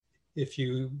if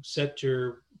you set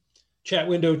your chat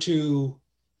window to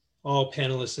all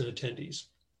panelists and attendees.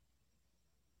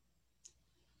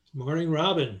 Good morning,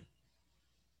 Robin.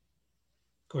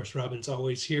 Of course, Robin's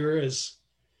always here as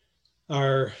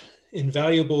our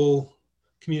invaluable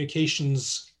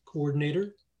communications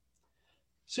coordinator.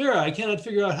 Sarah, I cannot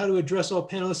figure out how to address all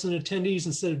panelists and attendees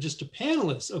instead of just a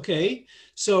panelist. Okay,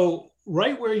 so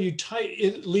right where you type,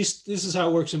 at least this is how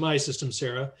it works in my system,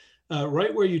 Sarah,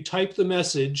 right where you type the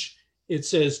message, it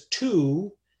says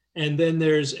to, and then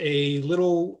there's a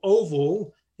little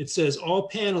oval. It says all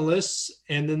panelists,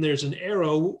 and then there's an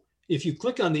arrow. If you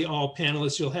click on the all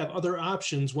panelists, you'll have other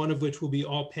options, one of which will be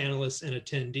all panelists and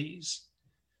attendees.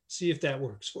 See if that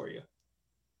works for you.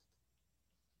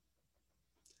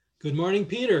 Good morning,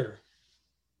 Peter.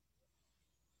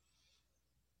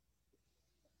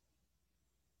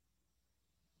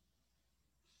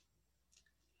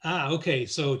 Okay,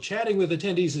 so chatting with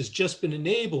attendees has just been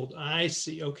enabled. I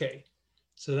see, okay.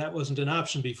 So that wasn't an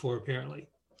option before, apparently.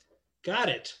 Got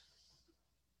it.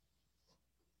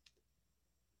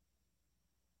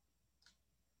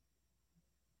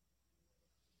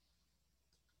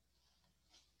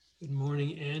 Good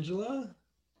morning, Angela.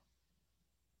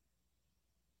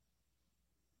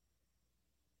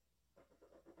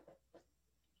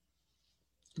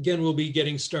 Again, we'll be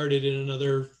getting started in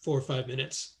another 4 or 5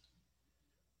 minutes.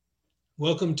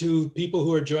 Welcome to people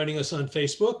who are joining us on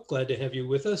Facebook. Glad to have you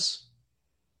with us.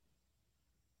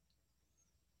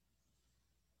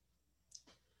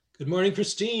 Good morning,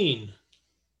 Christine.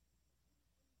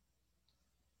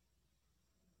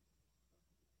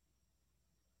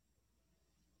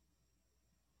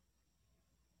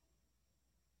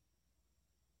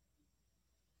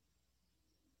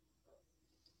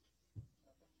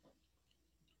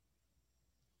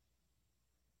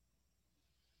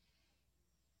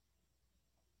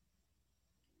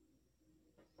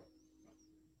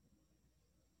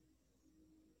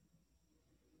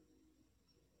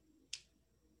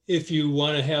 If you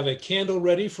want to have a candle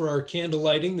ready for our candle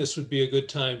lighting, this would be a good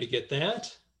time to get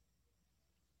that.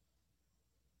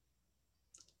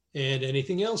 And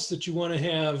anything else that you want to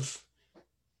have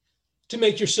to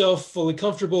make yourself fully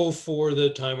comfortable for the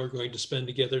time we're going to spend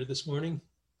together this morning.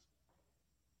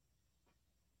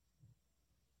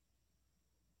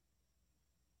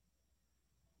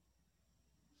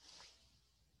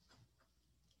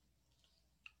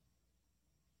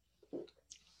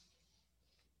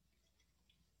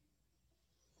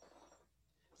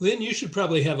 Lynn, you should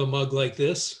probably have a mug like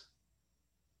this.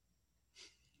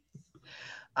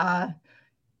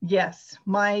 Yes,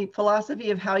 my philosophy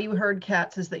of how you herd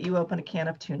cats is that you open a can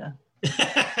of tuna.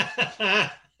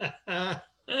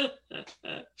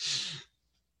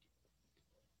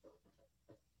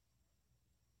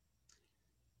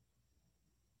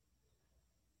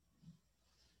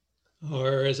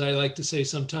 Or as I like to say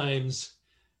sometimes,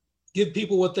 give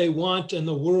people what they want and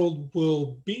the world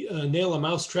will nail a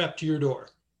mousetrap to your door.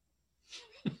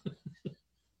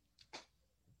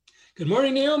 Good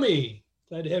morning, Naomi.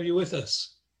 Glad to have you with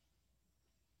us.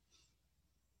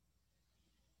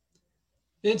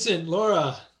 Vincent,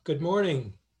 Laura, good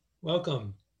morning.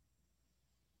 Welcome.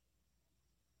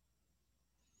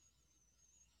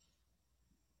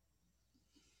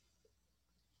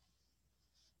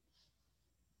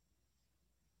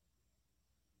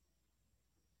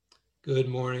 Good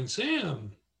morning,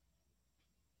 Sam.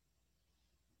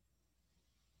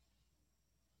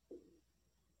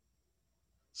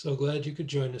 So glad you could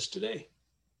join us today.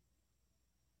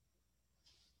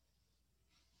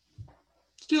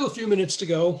 Still a few minutes to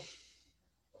go.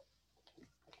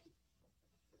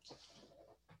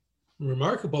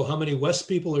 Remarkable how many West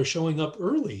people are showing up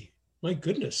early. My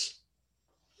goodness.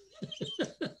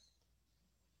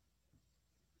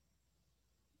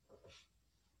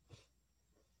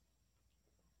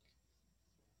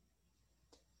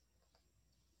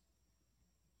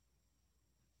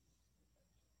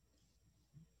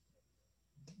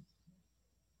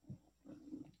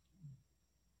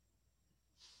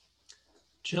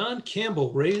 John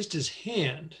Campbell raised his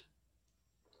hand.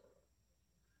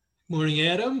 Morning,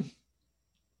 Adam.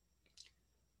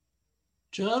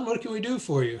 John, what can we do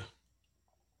for you?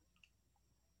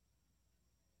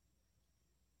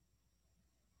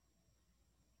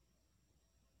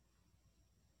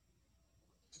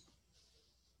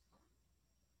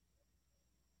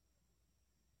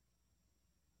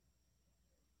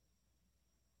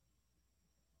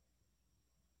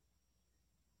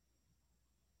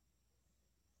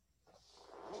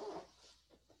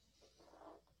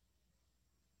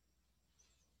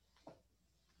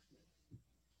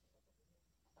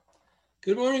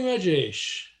 Good morning,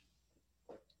 Rajesh.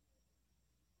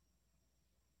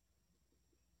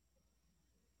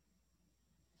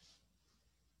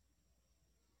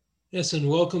 Yes, and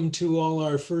welcome to all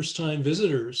our first-time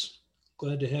visitors.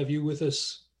 Glad to have you with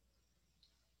us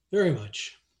very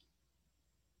much.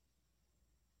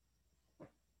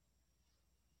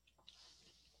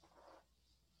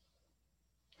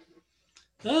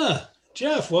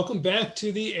 Jeff, welcome back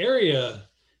to the area.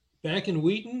 Back in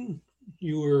Wheaton,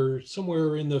 you were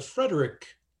somewhere in the Frederick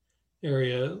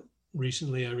area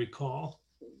recently, I recall.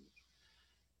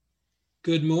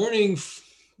 Good morning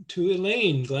to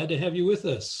Elaine. Glad to have you with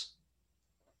us.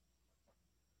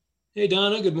 Hey,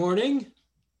 Donna, good morning.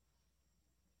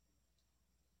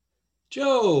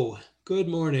 Joe, good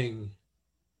morning.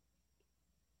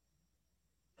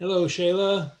 Hello,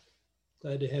 Shayla.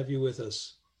 Glad to have you with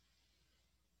us.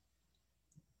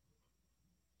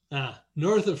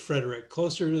 North of Frederick,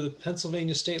 closer to the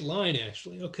Pennsylvania state line,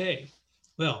 actually. Okay.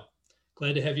 Well,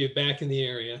 glad to have you back in the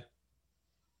area. Of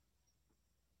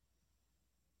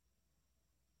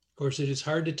course, it is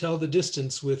hard to tell the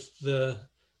distance with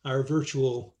our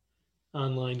virtual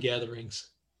online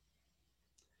gatherings.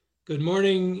 Good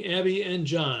morning, Abby and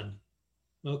John.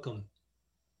 Welcome.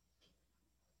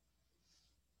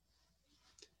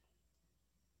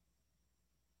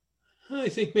 I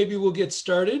think maybe we'll get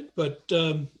started, but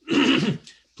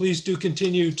please do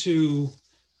continue to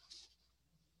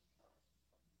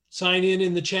sign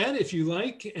in the chat if you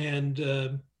like,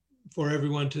 and for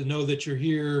everyone to know that you're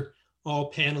here,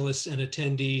 all panelists and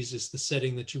attendees is the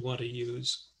setting that you want to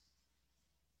use.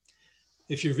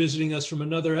 If you're visiting us from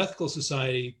another ethical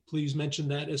society, please mention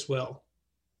that as well.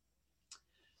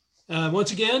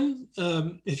 Once again,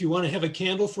 if you want to have a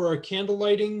candle for our candle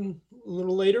lighting a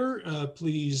little later,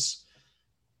 please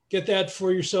get that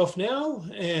for yourself now,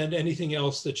 and anything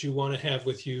else that you want to have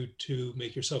with you to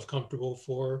make yourself comfortable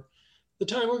for the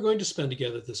time we're going to spend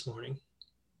together this morning.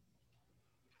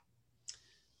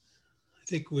 I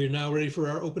think we're now ready for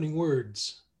our opening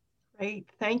words. Great.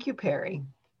 Thank you, Perry.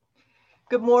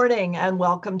 Good morning and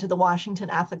welcome to the Washington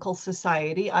Ethical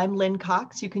Society. I'm Lynn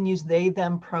Cox. You can use they,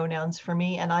 them pronouns for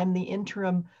me, and I'm the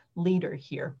interim leader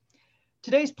here.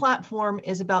 Today's platform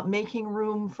is about making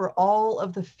room for all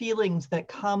of the feelings that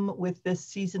come with this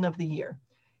season of the year,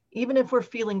 even if we're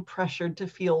feeling pressured to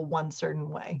feel one certain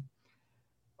way.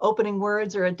 Opening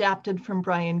words are adapted from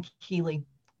Brian Keeley.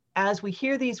 As we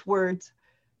hear these words,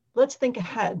 let's think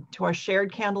ahead to our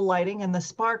shared candle lighting and the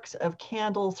sparks of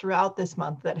candle throughout this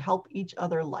month that help each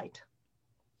other light.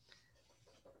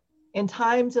 In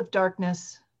times of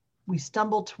darkness, we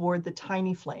stumble toward the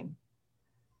tiny flame.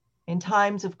 In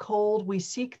times of cold, we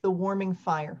seek the warming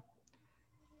fire.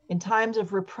 In times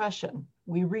of repression,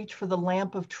 we reach for the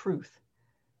lamp of truth.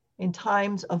 In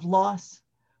times of loss,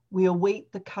 we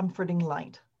await the comforting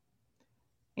light.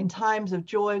 In times of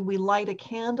joy, we light a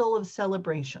candle of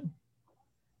celebration.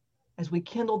 As we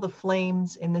kindle the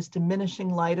flames in this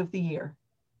diminishing light of the year,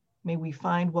 may we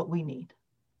find what we need.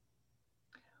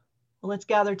 Well, let's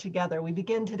gather together. We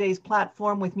begin today's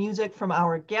platform with music from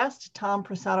our guest, Tom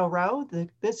Prasad Rao.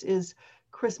 This is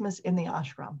Christmas in the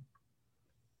Ashram.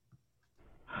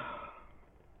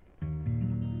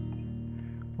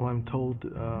 Well, I'm told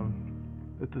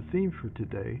that the theme for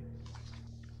today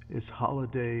is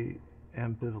holiday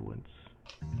ambivalence.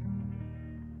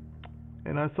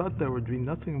 And I thought there would be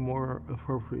nothing more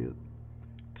appropriate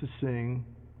to sing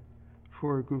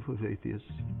for a group of atheists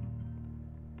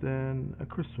than a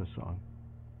Christmas song.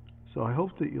 So I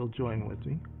hope that you'll join with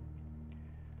me.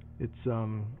 It's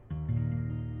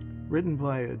written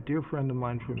by a dear friend of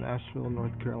mine from Asheville,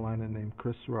 North Carolina, named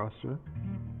Chris Rosser.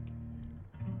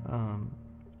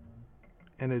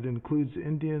 And it includes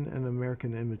Indian and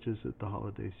American images at the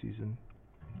holiday season.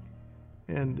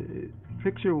 And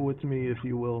picture with me, if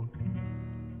you will,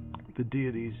 the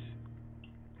deities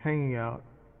hanging out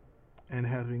and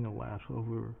having a laugh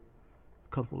over a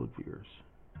couple of beers.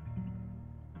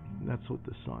 And that's what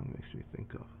this song makes me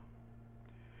think of.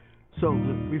 So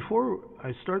before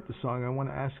I start the song, I want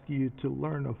to ask you to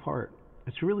learn a part.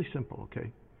 It's really simple,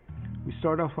 okay? We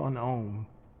start off on Om,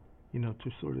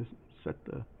 to sort of set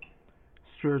the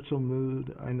spiritual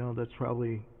mood. I know that's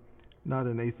probably not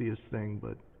an atheist thing,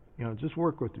 but, just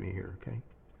work with me here, okay?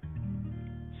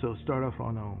 So start off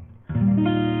on Om.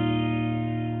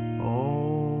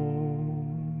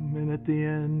 Om, and at the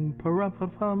end,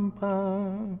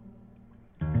 pa-ra-pa-pam-pa.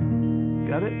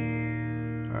 Got it?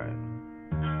 All right.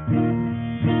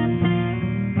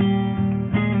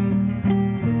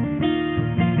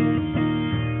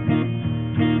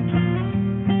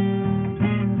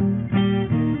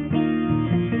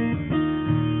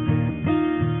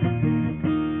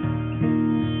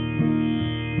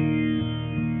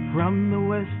 From the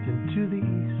west and to the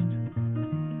east,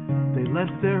 they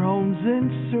left their homes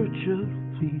in search of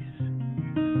peace.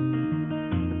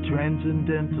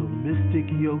 transcendental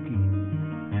mystic yogi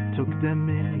took them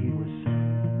in. He was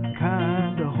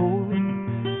kinda holy.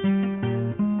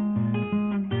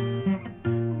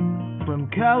 From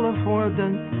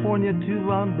California to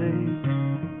Bombay,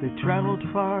 they traveled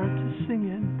far to sing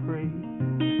and pray.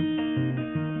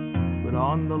 But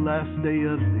on the last day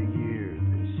of the year,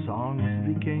 their songs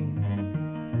became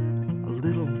a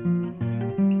little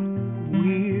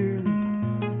weird,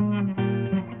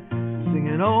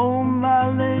 singing Om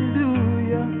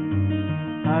Hallelujah,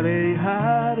 Hare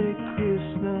Hare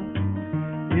Krishna,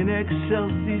 in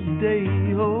excelsis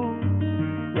Deo,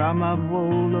 Rama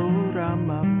Volo,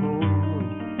 Rama Volo,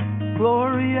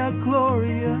 Gloria,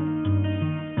 Gloria,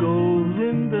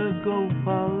 Govinda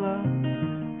Gopala,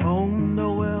 Om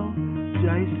Noel,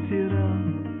 Jai Siram,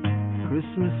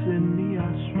 Christmas in the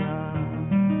ashram.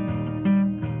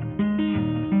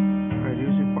 Alright,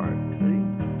 here's your part. Ready?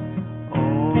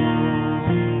 Oh,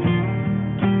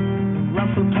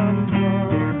 Rampapampa.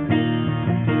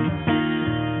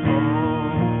 Oh,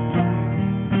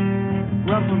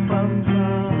 Rampapampa.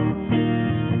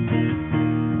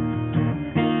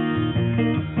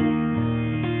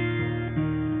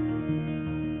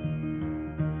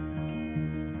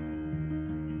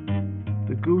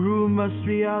 The guru must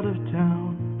be out of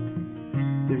town.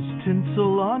 There's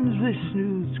tinsel on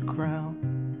Vishnu's crown.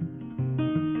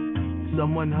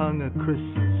 Someone hung a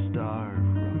crystal star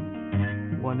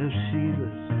from one of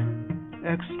Shiva's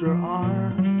extra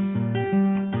arms.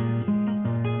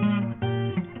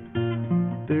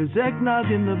 There's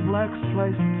eggnog in the black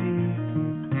sliced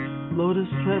tea, lotus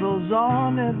petals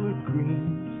on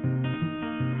evergreens,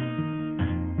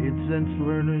 incense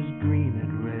burners green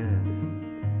and red,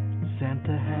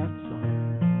 Santa hats on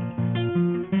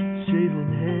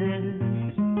shaven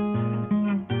heads,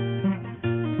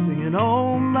 singing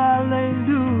Om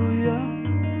Hallelujah,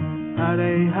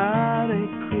 Hare Hare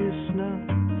Krishna,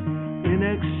 in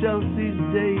excelsis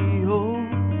Deo,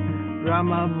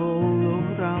 Rama Volo,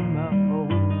 Rama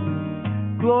Volo,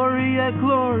 Gloria,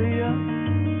 Gloria,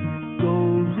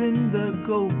 Govinda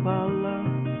Gopala,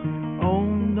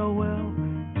 Om Noel,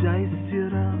 Jai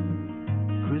Siram,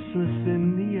 Christmas in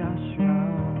the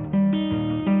ashram.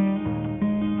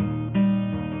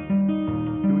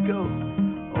 Here we go.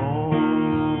 Oh,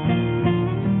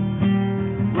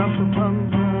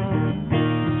 Rampapampa.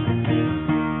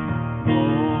 Oh,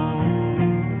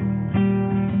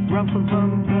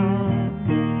 Rampapampa.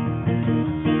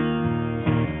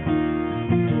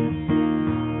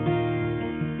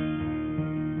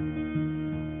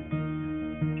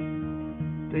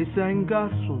 They sang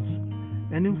gospels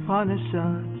and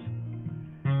Upanishads,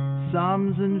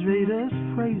 Psalms and Vedas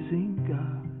praising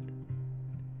God.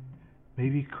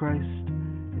 Maybe Christ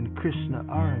and Krishna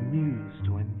are amused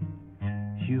when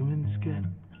humans get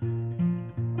a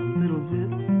little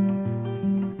bit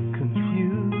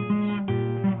confused,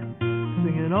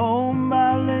 singing Om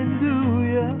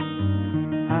Hallelujah,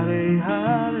 Hare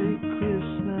Hare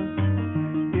Krishna,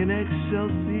 in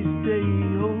excelsis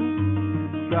Deo,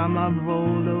 Rama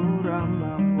Volo,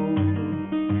 Rama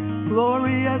Volo,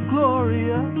 Gloria,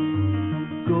 Gloria,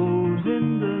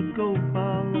 Govinda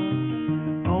Gopala,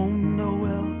 Om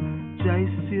Noel, Jai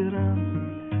Siram,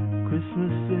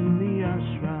 Christmas in the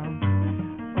ashram.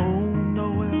 Om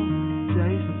Noel,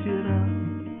 Jai Siram,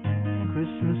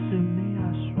 Christmas in the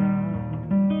ashram.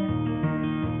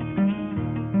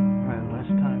 Alright,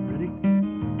 last time, ready?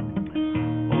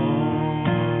 Oh,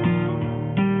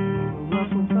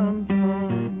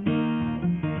 Rampapam-pam.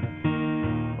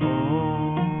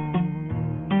 Oh,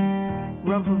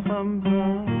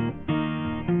 Rampapam-pam.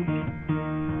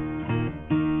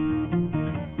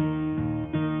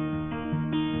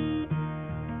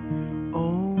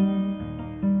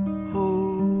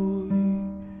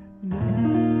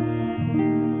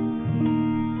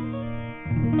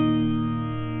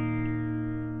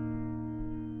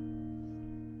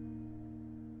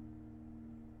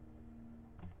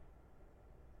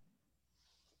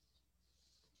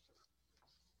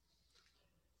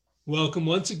 Welcome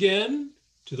once again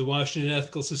to the Washington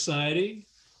Ethical Society.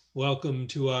 Welcome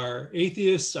to our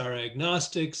atheists, our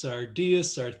agnostics, our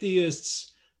deists, our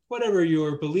theists, whatever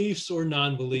your beliefs or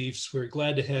non-beliefs. We're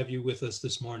glad to have you with us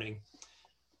this morning.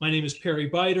 My name is Perry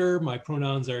Biter. My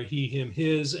pronouns are he, him,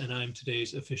 his, and I'm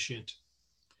today's officiant.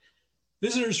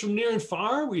 Visitors from near and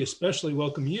far, we especially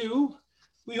welcome you.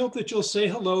 We hope that you'll say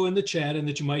hello in the chat and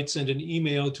that you might send an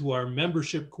email to our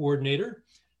membership coordinator,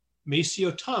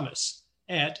 Maceo Thomas,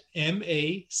 at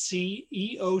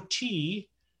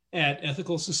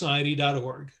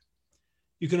maceot@ethicalsociety.org.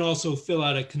 You can also fill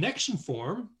out a connection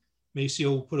form.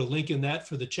 Maceo will put a link in that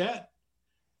for the chat,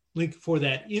 link for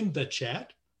that in the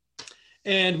chat.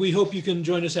 And we hope you can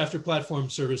join us after platform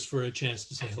service for a chance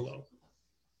to say hello.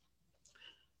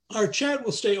 Our chat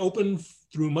will stay open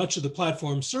through much of the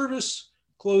platform service,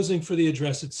 closing for the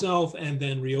address itself and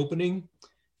then reopening.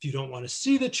 If you don't want to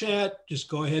see the chat, just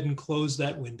go ahead and close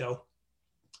that window.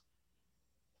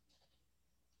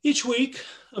 Each week,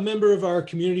 a member of our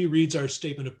community reads our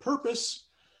statement of purpose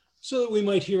so that we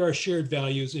might hear our shared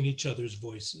values in each other's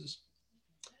voices.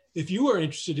 If you are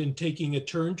interested in taking a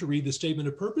turn to read the statement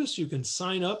of purpose, you can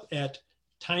sign up at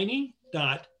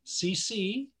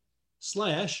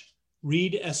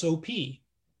tiny.cc/readsop.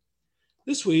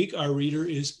 This week, our reader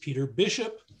is Peter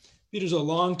Bishop. Peter's a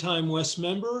longtime West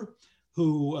member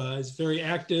who is very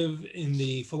active in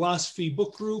the philosophy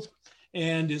book group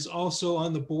and is also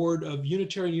on the board of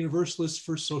Unitarian Universalists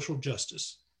for Social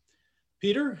Justice.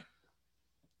 Peter?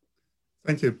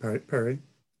 Thank you, Perry.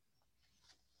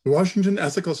 The Washington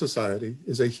Ethical Society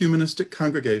is a humanistic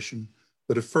congregation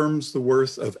that affirms the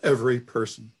worth of every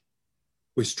person.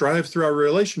 We strive through our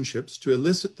relationships to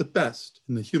elicit the best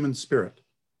in the human spirit.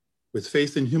 With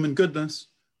faith in human goodness,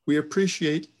 we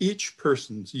appreciate each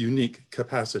person's unique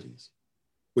capacities.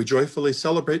 We joyfully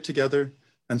celebrate together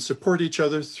and support each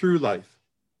other through life.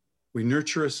 We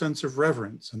nurture a sense of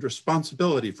reverence and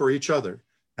responsibility for each other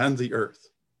and the earth.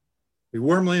 We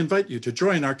warmly invite you to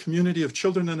join our community of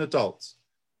children and adults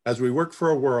as we work for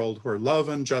a world where love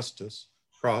and justice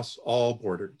cross all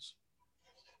borders.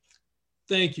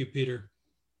 Thank you, Peter.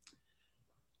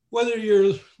 Whether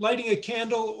you're lighting a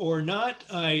candle or not,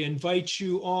 I invite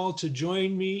you all to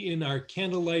join me in our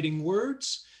candle lighting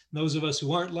words. Those of us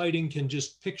who aren't lighting can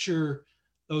just picture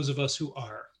those of us who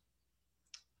are.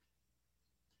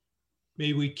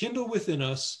 May we kindle within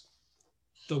us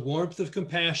the warmth of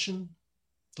compassion,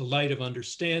 the light of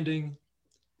understanding,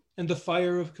 and the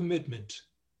fire of commitment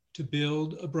to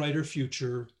build a brighter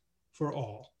future for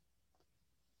all.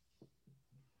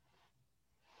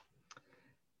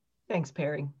 Thanks,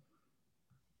 Perry.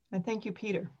 And thank you,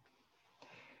 Peter.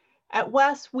 At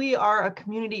WES, we are a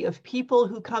community of people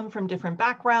who come from different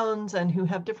backgrounds and who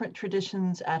have different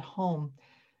traditions at home.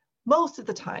 Most of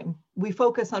the time, we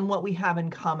focus on what we have in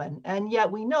common, and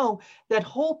yet we know that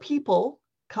whole people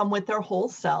come with their whole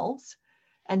selves,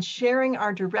 and sharing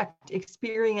our direct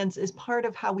experience is part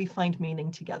of how we find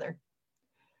meaning together.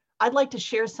 I'd like to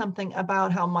share something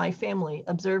about how my family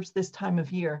observes this time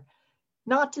of year,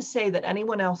 not to say that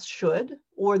anyone else should,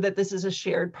 or that this is a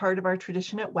shared part of our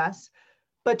tradition at WES,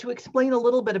 but to explain a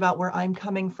little bit about where I'm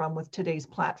coming from with today's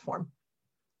platform.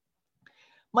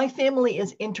 My family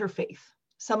is interfaith.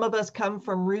 Some of us come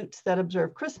from roots that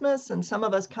observe Christmas, and some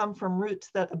of us come from roots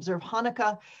that observe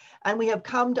Hanukkah, and we have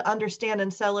come to understand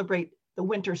and celebrate the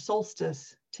winter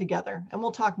solstice together. And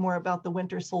we'll talk more about the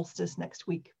winter solstice next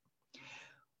week.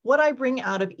 What I bring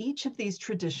out of each of these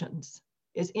traditions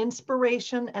is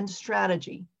inspiration and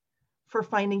strategy for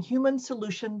finding human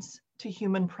solutions to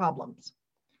human problems.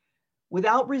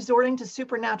 Without resorting to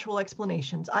supernatural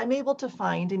explanations, I'm able to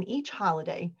find in each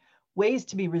holiday ways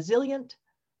to be resilient,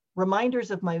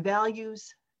 reminders of my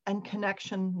values, and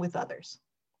connection with others.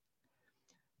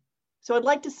 So I'd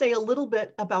like to say a little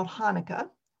bit about Hanukkah,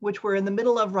 which we're in the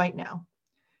middle of right now.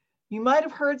 You might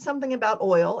have heard something about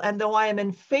oil, and though I am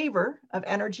in favor of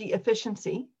energy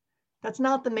efficiency, that's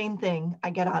not the main thing I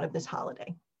get out of this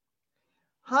holiday.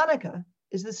 Hanukkah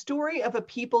is the story of a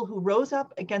people who rose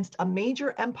up against a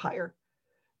major empire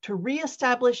to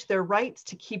reestablish their rights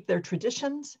to keep their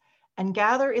traditions and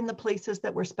gather in the places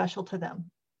that were special to them.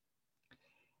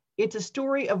 It's a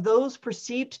story of those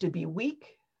perceived to be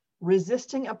weak,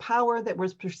 resisting a power that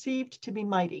was perceived to be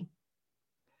mighty.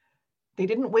 They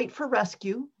didn't wait for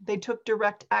rescue, they took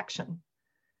direct action.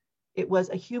 It was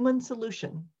a human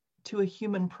solution to a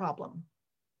human problem.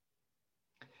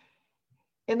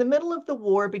 In the middle of the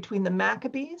war between the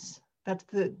Maccabees, that's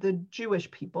the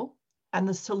Jewish people, and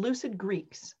the Seleucid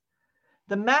Greeks,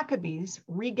 the Maccabees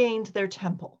regained their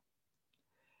temple.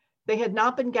 They had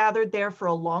not been gathered there for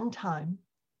a long time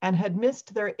and had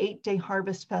missed their 8-day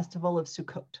harvest festival of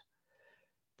Sukkot.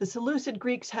 The Seleucid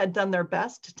Greeks had done their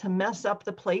best to mess up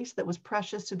the place that was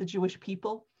precious to the Jewish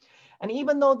people. And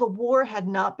even though the war had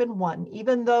not been won,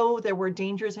 even though there were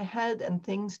dangers ahead and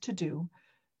things to do,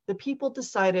 the people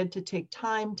decided to take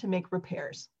time to make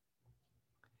repairs.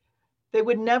 They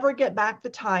would never get back the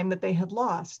time that they had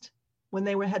lost when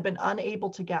they had been unable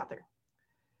to gather.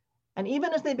 And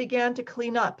even as they began to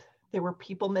clean up, there were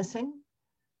people missing.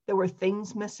 There were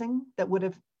things missing that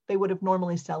they would have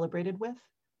normally celebrated with.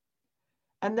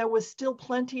 And there was still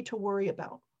plenty to worry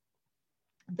about.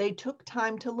 They took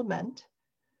time to lament,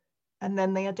 and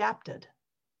then they adapted.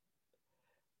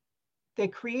 They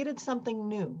created something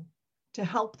new to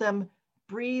help them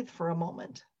breathe for a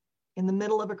moment in the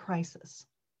middle of a crisis.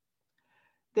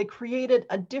 They created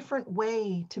a different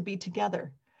way to be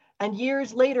together. And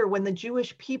years later, when the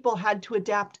Jewish people had to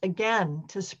adapt again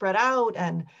to spread out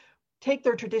and take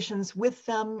their traditions with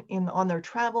them on their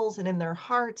travels and in their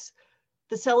hearts,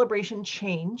 the celebration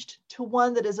changed to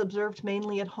one that is observed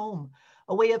mainly at home,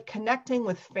 a way of connecting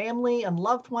with family and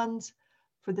loved ones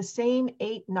for the same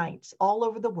 8 nights all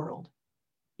over the world,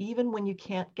 even when you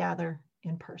can't gather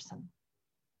in person.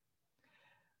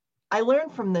 I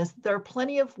learned from this that there are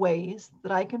plenty of ways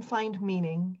that I can find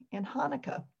meaning in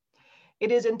Hanukkah.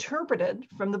 It is interpreted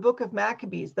from the book of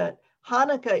Maccabees that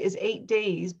Hanukkah is 8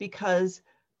 days because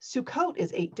Sukkot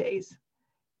is 8 days,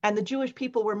 and the Jewish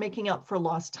people were making up for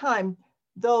lost time,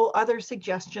 though other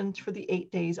suggestions for the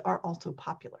 8 days are also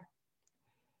popular.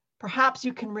 Perhaps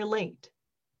you can relate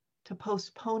to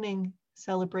postponing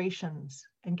celebrations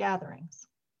and gatherings.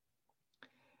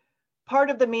 Part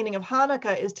of the meaning of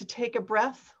Hanukkah is to take a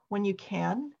breath when you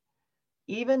can,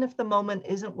 even if the moment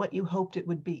isn't what you hoped it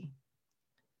would be.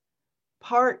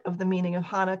 Part of the meaning of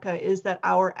Hanukkah is that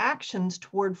our actions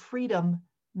toward freedom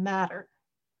matter.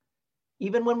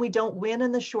 Even when we don't win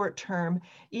in the short term,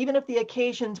 even if the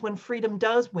occasions when freedom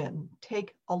does win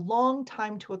take a long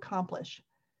time to accomplish,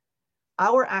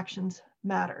 our actions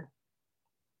matter.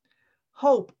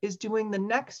 Hope is doing the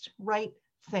next right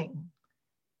thing,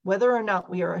 whether or not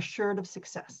we are assured of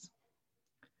success.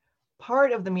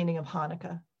 Part of the meaning of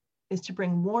Hanukkah is to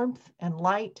bring warmth and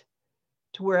light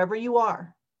to wherever you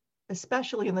are,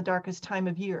 especially in the darkest time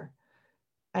of year,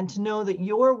 and to know that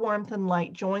your warmth and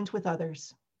light joins with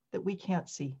others that we can't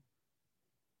see.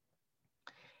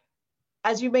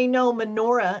 As you may know,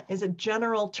 menorah is a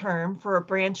general term for a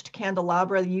branched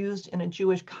candelabra used in a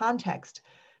Jewish context.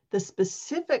 The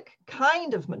specific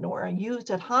kind of menorah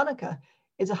used at Hanukkah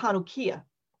is a Hanukkah.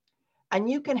 And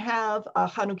you can have a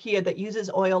Hanukkah that uses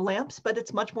oil lamps, but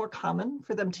it's much more common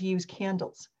for them to use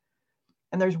candles.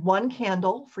 And there's one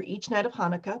candle for each night of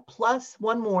Hanukkah, plus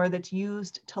one more that's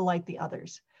used to light the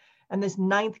others. And this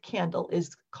 9th candle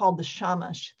is called the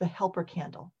shamash, the helper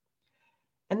candle.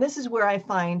 And this is where I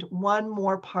find one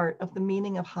more part of the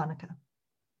meaning of Hanukkah.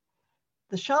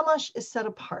 The shamash is set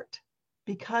apart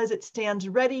because it stands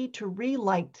ready to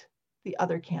relight the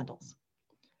other candles.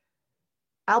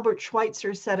 Albert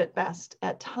Schweitzer said it best: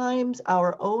 at times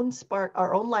our own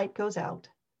light goes out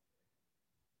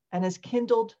and is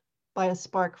kindled by a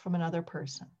spark from another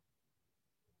person.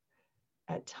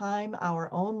 At time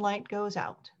our own light goes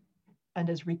out and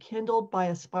is rekindled by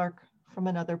a spark from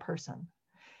another person.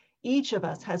 Each of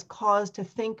us has cause to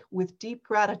think with deep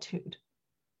gratitude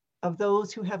of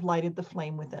those who have lighted the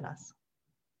flame within us.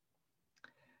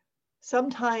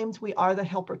 Sometimes we are the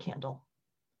helper candle.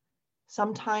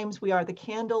 Sometimes we are the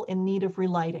candle in need of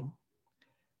relighting.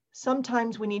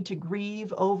 Sometimes we need to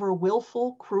grieve over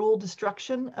willful, cruel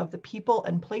destruction of the people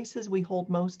and places we hold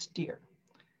most dear.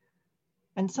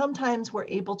 And sometimes we're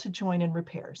able to join in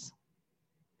repairs.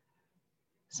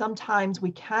 Sometimes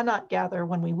we cannot gather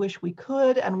when we wish we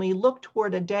could, and we look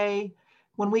toward a day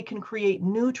when we can create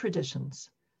new traditions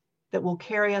that will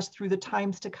carry us through the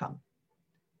times to come.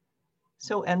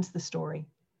 So ends the story.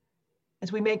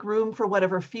 As we make room for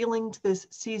whatever feelings this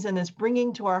season is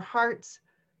bringing to our hearts,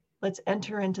 let's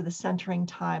enter into the centering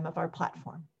time of our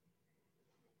platform.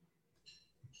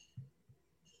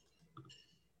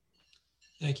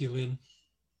 Thank you, Lynn.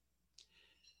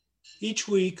 Each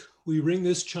week, we ring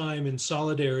this chime in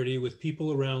solidarity with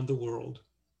people around the world.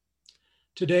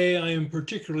 Today, I am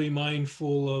particularly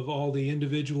mindful of all the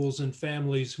individuals and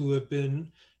families who have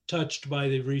been touched by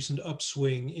the recent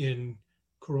upswing in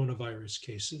coronavirus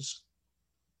cases.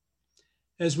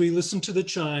 As we listen to the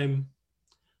chime,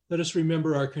 let us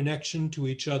remember our connection to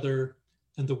each other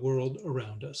and the world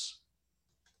around us.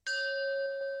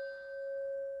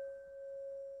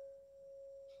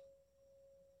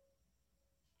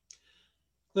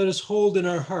 Let us hold in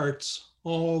our hearts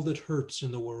all that hurts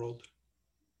in the world.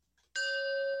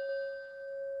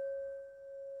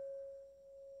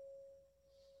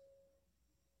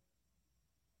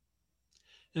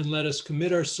 And let us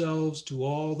commit ourselves to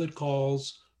all that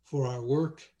calls for our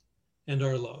work and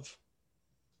our love.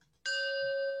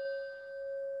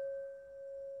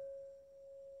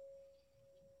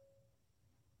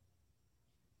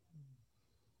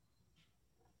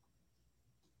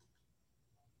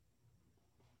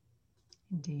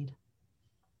 Indeed.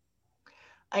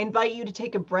 I invite you to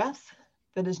take a breath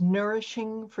that is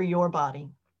nourishing for your body.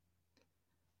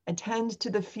 Attend to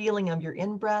the feeling of your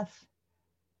in-breath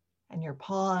and your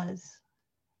pause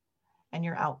and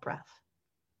your out-breath.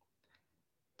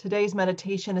 Today's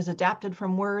meditation is adapted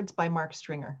from words by Mark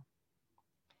Stringer.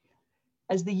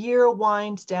 As the year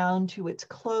winds down to its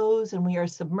close and we are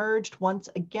submerged once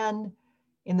again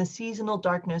in the seasonal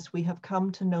darkness we have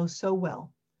come to know so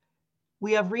well,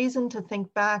 we have reason to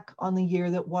think back on the year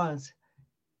that was,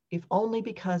 if only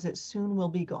because it soon will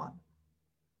be gone.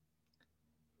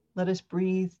 Let us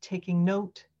breathe, taking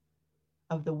note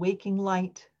of the waking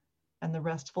light and the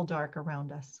restful dark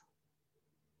around us.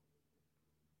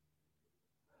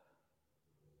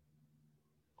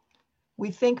 We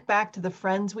think back to the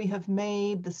friends we have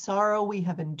made, the sorrow we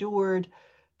have endured,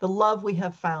 the love we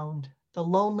have found, the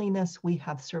loneliness we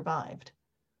have survived.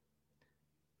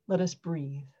 Let us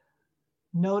breathe,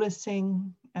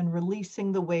 noticing and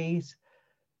releasing the ways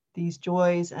these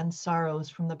joys and sorrows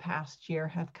from the past year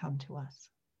have come to us.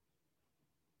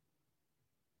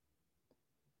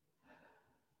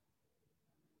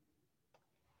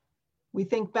 We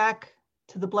think back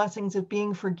to the blessings of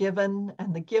being forgiven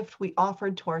and the gift we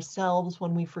offered to ourselves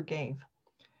when we forgave.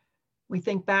 We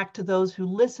think back to those who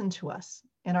listened to us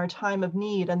in our time of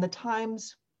need and the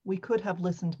times we could have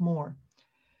listened more.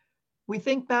 We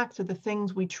think back to the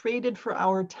things we traded for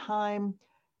our time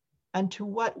and to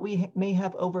what we may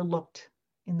have overlooked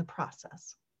in the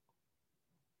process.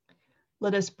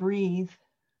 Let us breathe,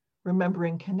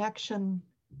 remembering connection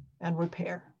and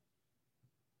repair.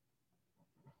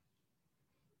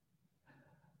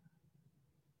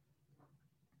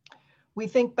 We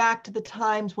think back to the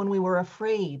times when we were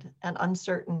afraid and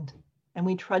uncertain, and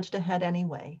we trudged ahead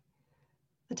anyway.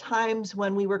 The times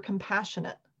when we were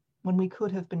compassionate, when we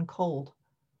could have been cold.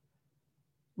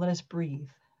 Let us breathe,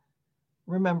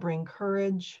 remembering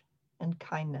courage and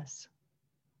kindness.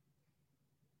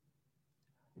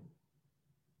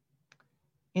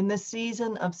 In this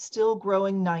season of still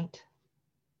growing night,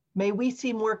 may we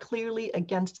see more clearly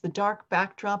against the dark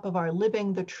backdrop of our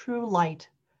living the true light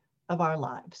of our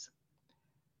lives,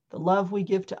 the love we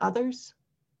give to others,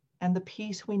 and the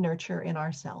peace we nurture in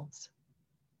ourselves.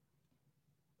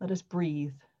 Let us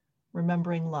breathe,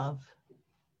 remembering love.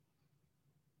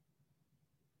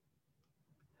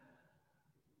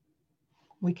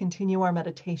 We continue our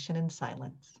meditation in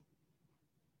silence.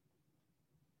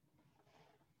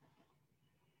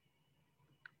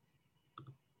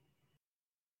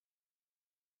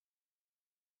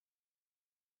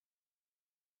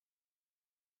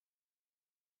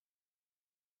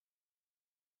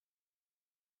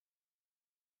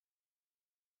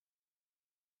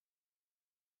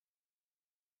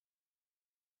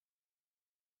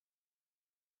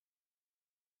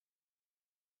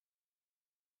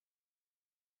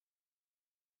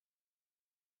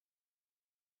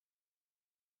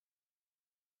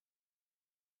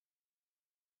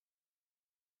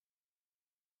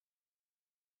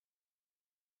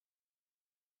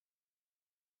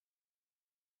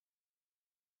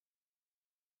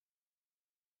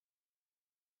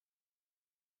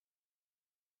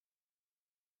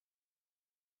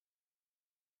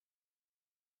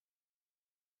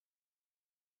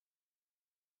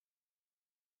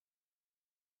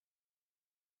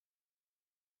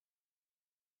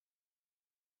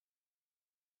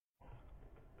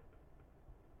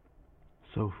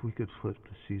 So if we could flip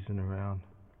the season around,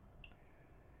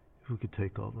 if we could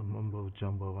take all the mumbo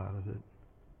jumbo out of it,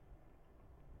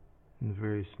 and the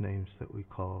various names that we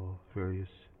call various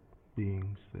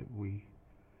beings that we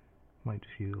might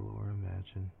feel or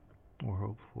imagine or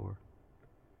hope for.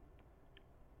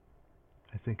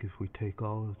 I think if we take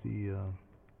all of the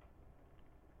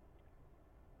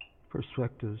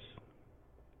perspectives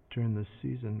during this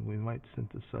season, we might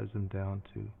synthesize them down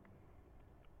to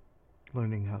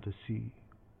learning how to see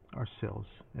ourselves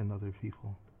and other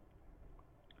people.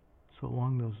 So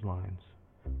along those lines,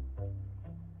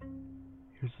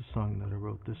 here's a song that I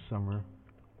wrote this summer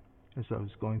as I was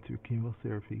going through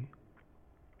chemotherapy,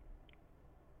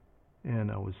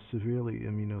 and I was severely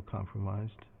immunocompromised.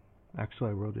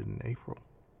 Actually, I wrote it in April,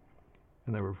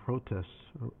 and there were protests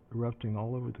erupting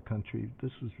all over the country.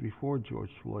 This was before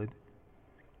George Floyd,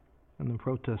 and the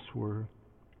protests were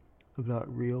about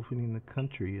reopening the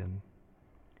country. And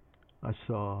I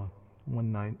saw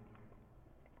one night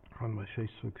on my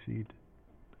Facebook feed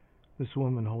this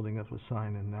woman holding up a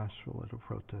sign in Nashville at a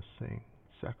protest saying,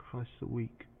 "Sacrifice the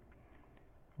weak,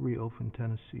 reopen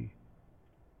Tennessee."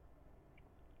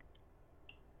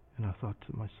 And I thought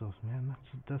to myself, man,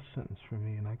 that's a death sentence for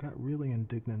me. And I got really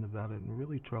indignant about it and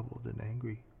really troubled and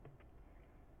angry.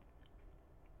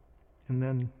 And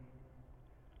then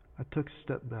I took a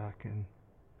step back and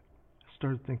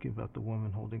started thinking about the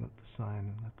woman holding up the sign.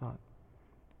 And I thought,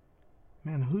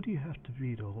 man, who do you have to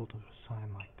be to hold up a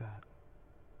sign like that?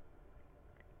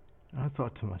 And I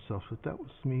thought to myself that that was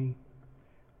me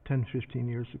 10, 15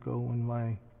 years ago when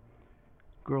my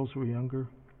girls were younger,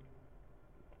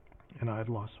 and I had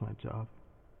lost my job,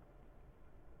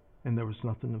 and there was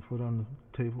nothing to put on the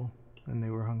table, and they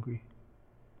were hungry,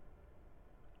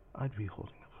 I'd be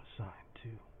holding up a sign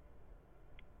too.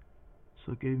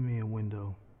 So it gave me a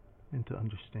window into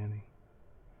understanding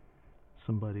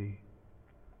somebody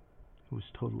who was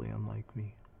totally unlike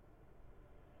me,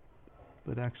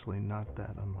 but actually not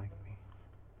that unlike me.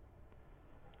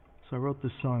 So I wrote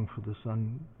this song for this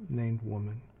unnamed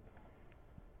woman.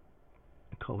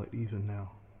 I call it Even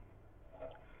Now.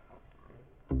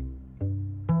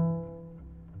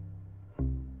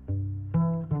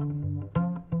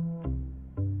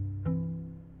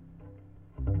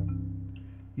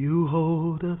 You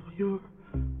hold up your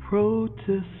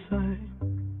protest sign.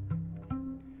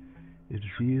 It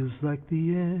feels like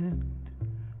the end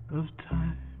of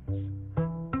times.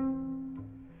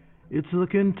 It's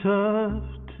looking tough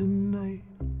tonight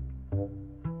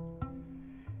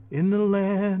in the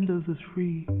land of the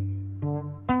free.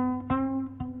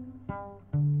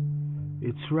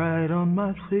 It's right on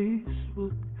my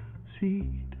Facebook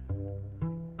feed,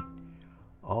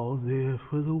 all there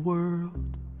for the world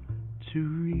to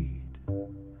read.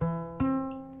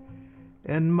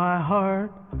 And my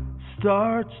heart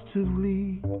starts to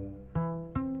bleed.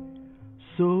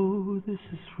 So this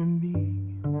is for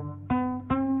me.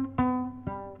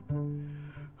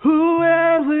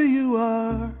 Whoever you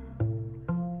are,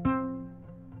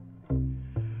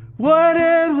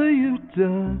 whatever you've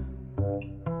done,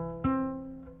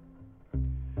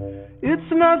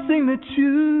 it's nothing that you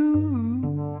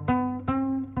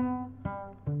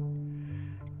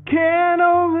can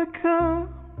overcome.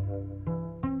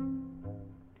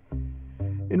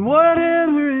 And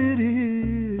whatever it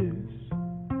is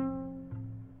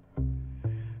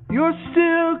you're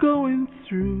still going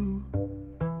through,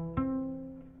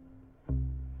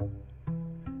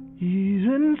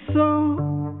 even so,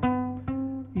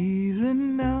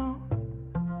 even now,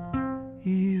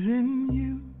 even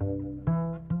you,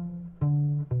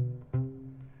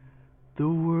 the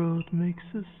world makes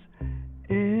us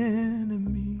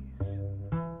enemies.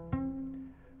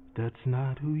 That's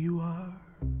not who you are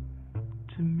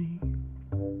to me.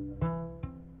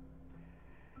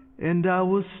 And I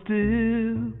will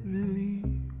still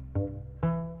believe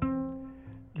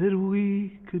that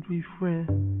we could be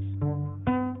friends.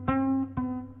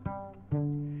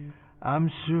 I'm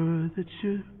sure that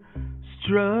you're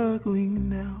struggling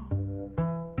now.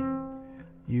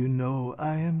 You know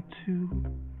I am too,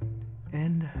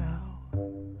 and how.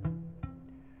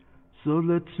 So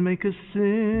let's make a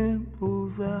simple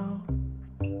vow.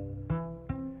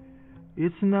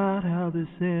 It's not how this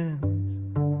ends.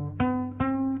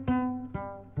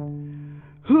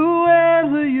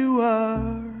 Whoever you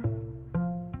are,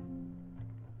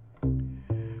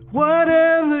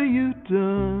 whatever you've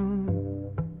done,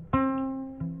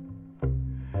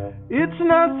 it's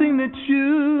nothing that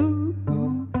you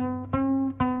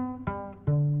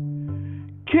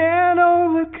can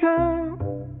overcome.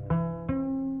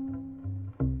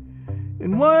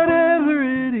 And whatever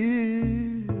it is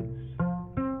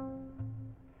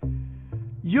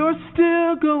you're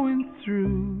still going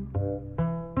through,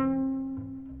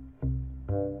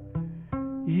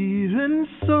 even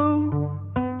so,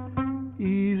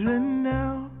 even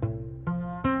now,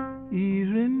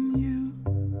 even you,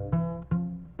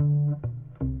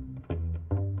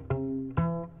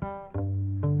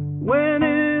 when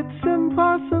it's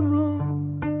impossible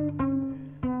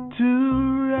to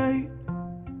right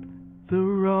the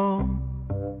wrong,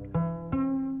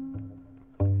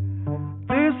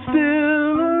 there's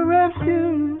still a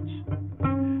refuge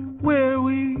where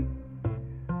we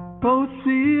both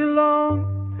belong.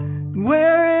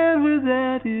 Wherever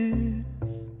that is,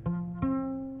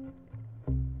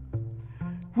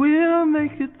 we'll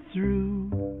make it through.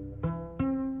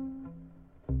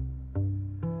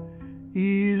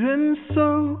 Even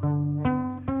so,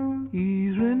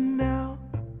 even now,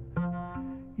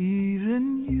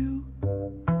 even you,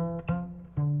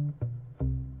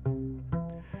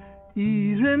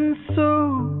 even so,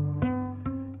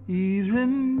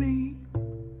 even me,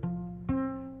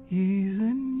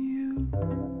 even you.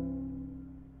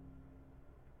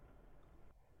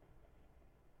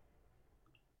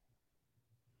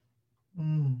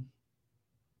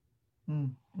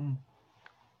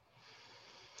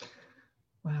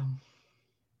 Wow.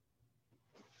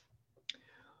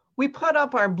 We put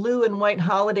up our blue and white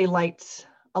holiday lights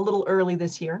a little early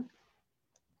this year.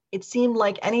 It seemed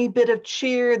like any bit of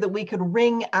cheer that we could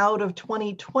wring out of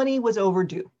 2020 was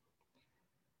overdue.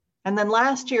 And then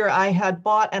last year I had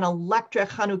bought an electric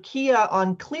Chanukia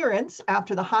on clearance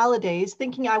after the holidays,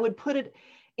 thinking I would put it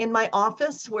in my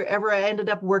office, wherever I ended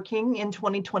up working in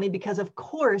 2020, because of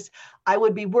course I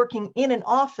would be working in an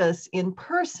office in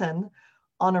person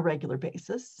on a regular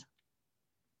basis.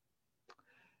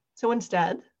 So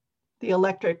instead, the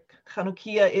electric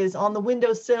Chanukia is on the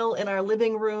windowsill in our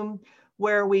living room,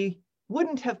 where we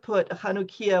wouldn't have put a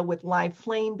Chanukia with live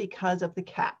flame because of the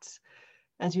cats.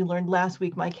 As you learned last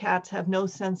week, my cats have no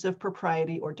sense of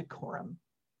propriety or decorum.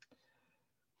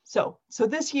 So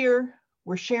this year,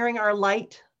 we're sharing our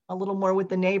light a little more with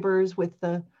the neighbors, with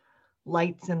the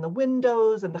lights in the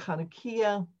windows and the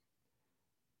Chanukia.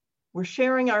 We're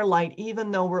sharing our light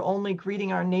even though we're only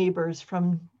greeting our neighbors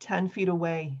from 10 feet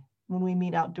away when we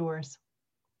meet outdoors.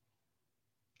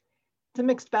 It's a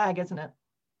mixed bag, isn't it?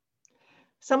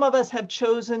 Some of us have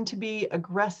chosen to be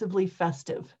aggressively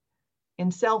festive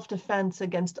in self-defense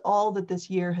against all that this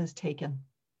year has taken.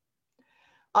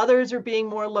 Others are being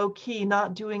more low-key,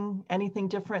 not doing anything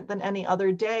different than any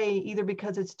other day, either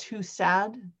because it's too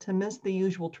sad to miss the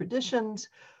usual traditions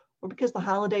or because the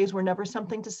holidays were never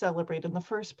something to celebrate in the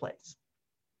first place.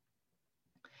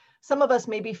 Some of us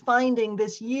may be finding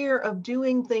this year of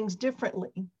doing things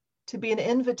differently to be an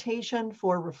invitation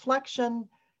for reflection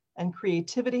and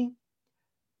creativity,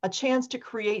 a chance to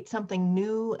create something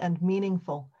new and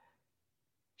meaningful,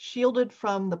 shielded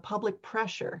from the public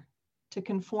pressure to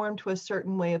conform to a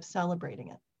certain way of celebrating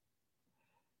it.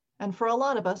 And for a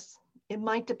lot of us, it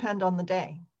might depend on the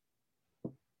day.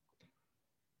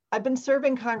 I've been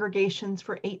serving congregations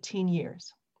for 18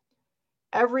 years.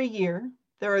 Every year,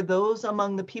 there are those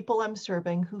among the people I'm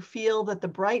serving who feel that the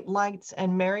bright lights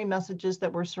and merry messages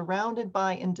that we're surrounded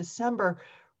by in December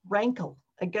rankle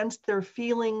against their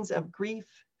feelings of grief,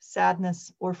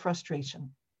 sadness, or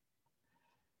frustration.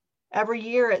 Every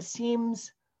year, it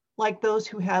seems like those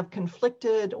who have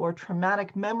conflicted or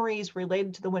traumatic memories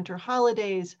related to the winter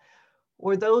holidays,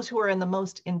 or those who are in the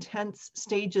most intense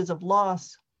stages of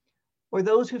loss, or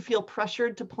those who feel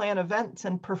pressured to plan events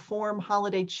and perform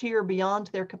holiday cheer beyond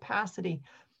their capacity.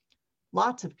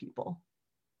 Lots of people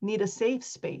need a safe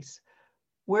space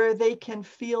where they can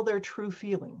feel their true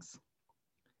feelings.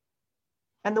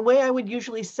 And the way I would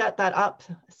usually set up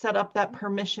that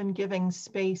permission-giving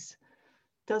space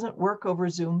doesn't work over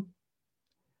Zoom.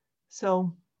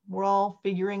 So we're all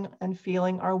figuring and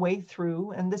feeling our way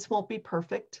through, and this won't be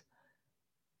perfect,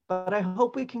 but I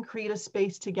hope we can create a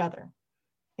space together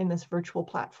in this virtual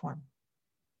platform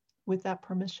with that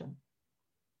permission.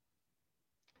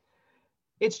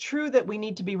 It's true that we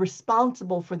need to be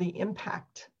responsible for the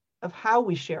impact of how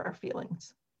we share our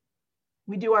feelings.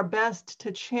 We do our best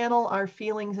to channel our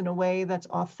feelings in a way that's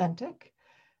authentic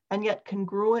and yet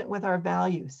congruent with our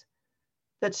values,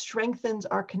 that strengthens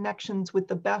our connections with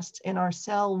the best in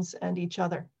ourselves and each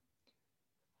other.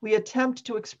 We attempt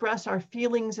to express our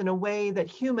feelings in a way that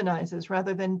humanizes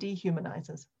rather than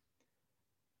dehumanizes.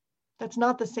 That's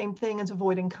not the same thing as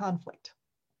avoiding conflict.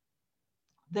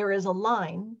 There is a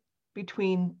line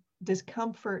between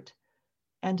discomfort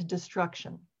and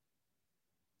destruction.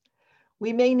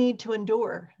 We may need to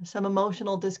endure some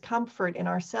emotional discomfort in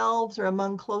ourselves or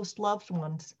among close loved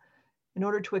ones in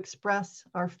order to express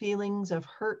our feelings of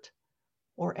hurt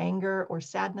or anger or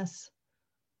sadness,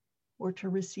 or to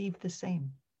receive the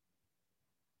same.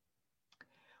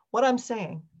 What I'm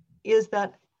saying is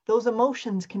that those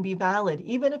emotions can be valid,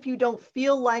 even if you don't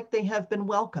feel like they have been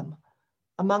welcome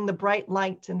among the bright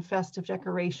lights and festive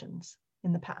decorations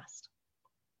in the past.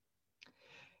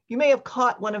 You may have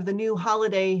caught one of the new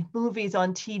holiday movies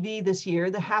on TV this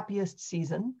year, The Happiest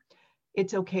Season.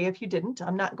 It's okay if you didn't.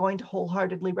 I'm not going to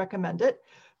wholeheartedly recommend it,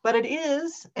 but it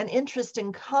is an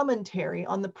interesting commentary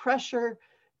on the pressure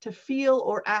to feel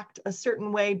or act a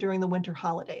certain way during the winter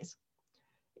holidays.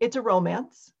 It's a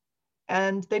romance,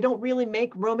 and they don't really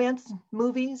make romance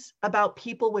movies about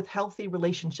people with healthy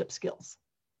relationship skills.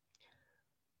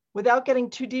 Without getting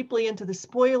too deeply into the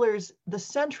spoilers, the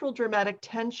central dramatic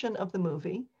tension of the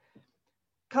movie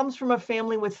comes from a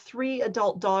family with 3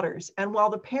 adult daughters. And while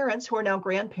the parents, who are now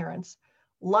grandparents,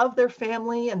 love their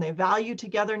family and they value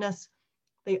togetherness,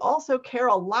 they also care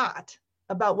a lot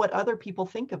about what other people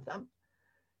think of them,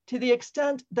 to the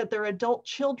extent that their adult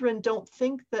children don't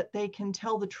think that they can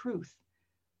tell the truth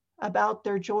about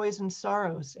their joys and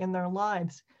sorrows in their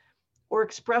lives, or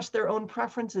express their own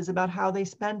preferences about how they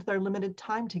spend their limited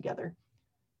time together,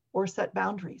 or set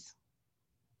boundaries.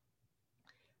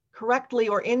 Correctly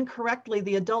or incorrectly,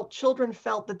 the adult children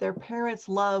felt that their parents'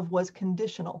 love was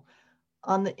conditional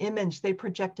on the image they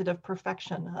projected of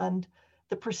perfection, and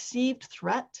the perceived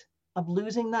threat of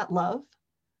losing that love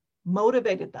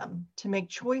motivated them to make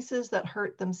choices that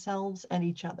hurt themselves and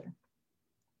each other.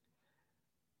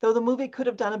 Though the movie could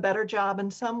have done a better job in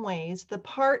some ways, the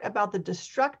part about the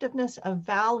destructiveness of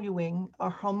valuing a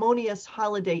harmonious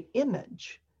holiday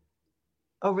image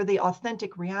over the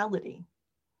authentic reality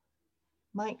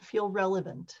might feel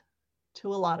relevant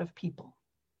to a lot of people.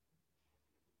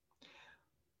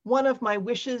 One of my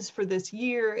wishes for this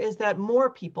year is that more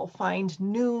people find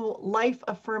new,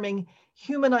 life-affirming,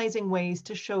 humanizing ways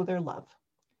to show their love.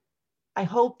 I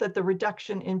hope that the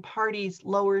reduction in parties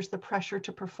lowers the pressure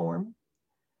to perform.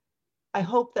 I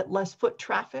hope that less foot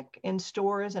traffic in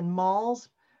stores and malls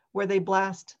where they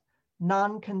blast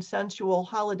non-consensual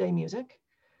holiday music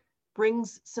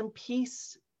brings some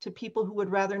peace to people who would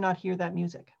rather not hear that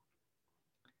music.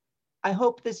 I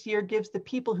hope this year gives the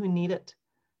people who need it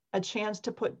a chance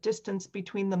to put distance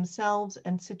between themselves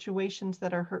and situations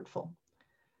that are hurtful.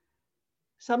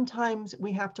 Sometimes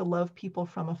we have to love people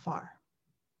from afar.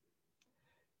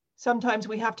 Sometimes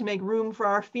we have to make room for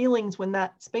our feelings when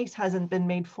that space hasn't been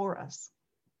made for us.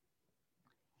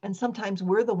 And sometimes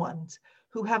we're the ones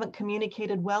who haven't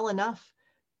communicated well enough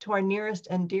to our nearest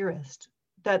and dearest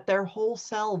that their whole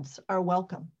selves are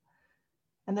welcome,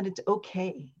 and that it's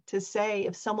okay to say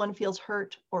if someone feels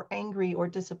hurt or angry or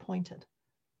disappointed.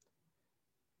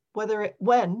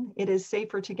 When it is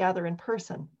safer to gather in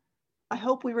person, I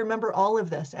hope we remember all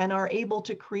of this and are able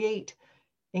to create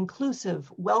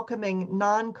inclusive, welcoming,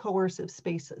 non-coercive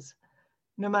spaces,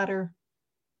 no matter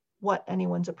what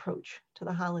anyone's approach to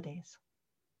the holidays.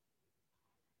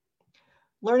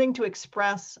 Learning to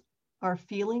express our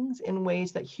feelings in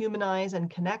ways that humanize and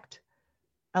connect,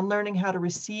 and learning how to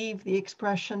receive the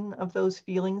expression of those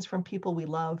feelings from people we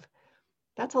love,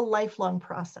 that's a lifelong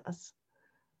process.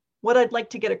 What I'd like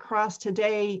to get across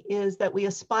today is that we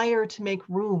aspire to make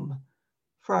room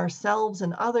for ourselves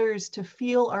and others to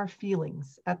feel our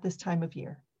feelings at this time of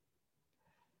year.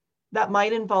 That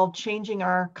might involve changing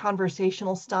our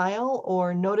conversational style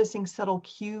or noticing subtle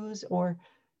cues or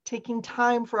taking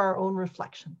time for our own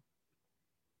reflection.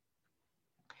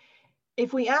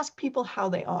 If we ask people how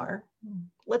they are,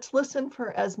 let's listen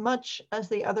for as much as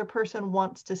the other person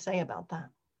wants to say about that.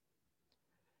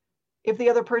 If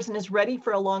the other person is ready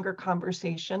for a longer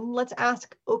conversation, let's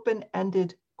ask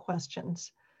open-ended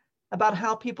questions about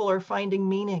how people are finding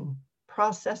meaning,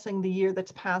 processing the year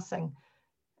that's passing,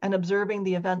 and observing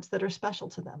the events that are special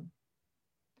to them.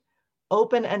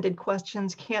 Open-ended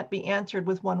questions can't be answered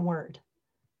with one word.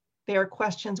 They are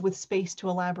questions with space to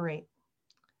elaborate.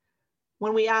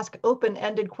 When we ask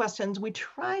open-ended questions, we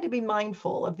try to be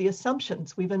mindful of the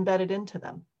assumptions we've embedded into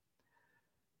them.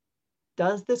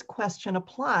 Does this question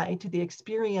apply to the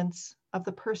experience of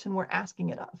the person we're asking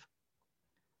it of?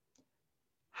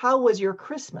 How was your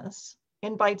Christmas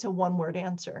invites a one-word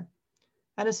answer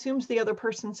and assumes the other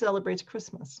person celebrates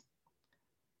Christmas.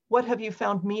 What have you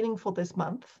found meaningful this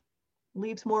month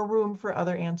leaves more room for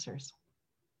other answers.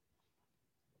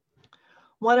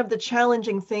 One of the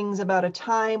challenging things about a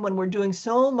time when we're doing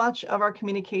so much of our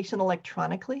communication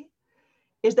electronically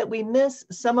is that we miss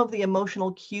some of the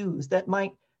emotional cues that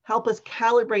might help us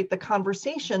calibrate the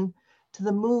conversation to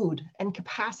the mood and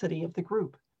capacity of the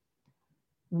group.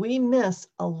 We miss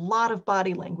a lot of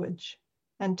body language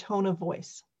and tone of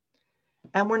voice,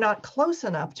 and we're not close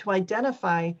enough to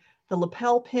identify the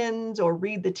lapel pins or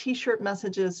read the t-shirt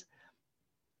messages.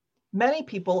 Many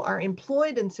people are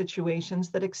employed in situations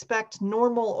that expect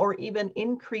normal or even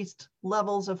increased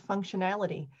levels of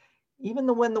functionality,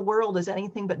 even when the world is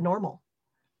anything but normal.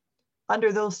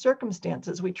 Under those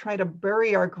circumstances, we try to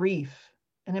bury our grief,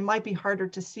 and it might be harder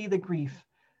to see the grief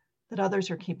that others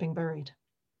are keeping buried.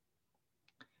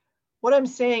 What I'm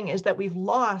saying is that we've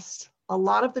lost a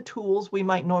lot of the tools we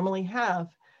might normally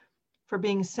have for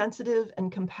being sensitive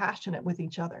and compassionate with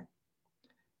each other.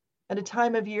 At a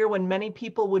time of year when many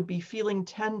people would be feeling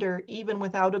tender even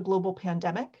without a global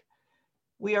pandemic,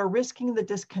 we are risking the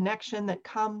disconnection that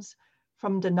comes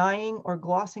from denying or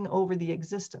glossing over the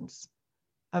existence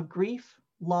of grief,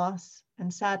 loss,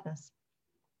 and sadness.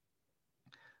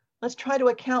 Let's try to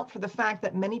account for the fact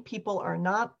that many people are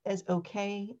not as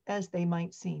okay as they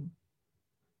might seem.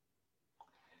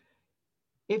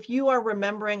 If you are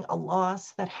remembering a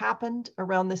loss that happened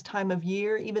around this time of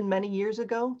year, even many years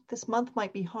ago, this month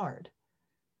might be hard.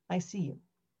 I see you.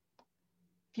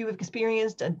 If you have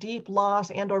experienced a deep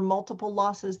loss and or multiple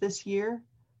losses this year,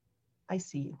 I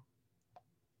see you.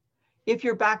 If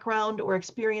your background or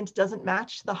experience doesn't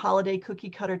match the holiday cookie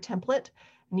cutter template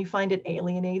and you find it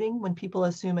alienating when people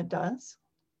assume it does,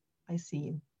 I see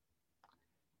you.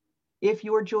 If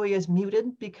your joy is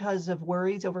muted because of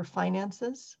worries over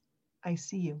finances, I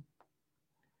see you.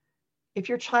 If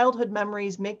your childhood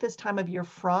memories make this time of year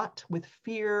fraught with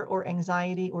fear or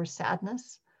anxiety or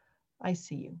sadness, I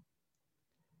see you.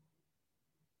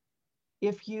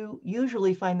 if you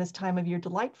usually find this time of year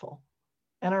delightful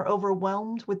and are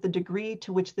overwhelmed with the degree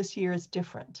to which this year is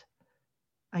different,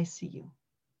 I see you.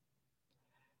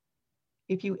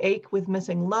 If you ache with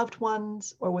missing loved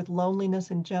ones or with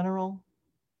loneliness in general,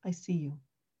 I see you.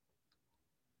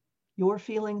 Your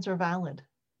feelings are valid.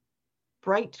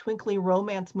 Bright, twinkly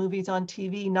romance movies on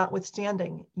TV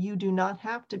notwithstanding, you do not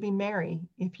have to be merry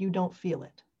if you don't feel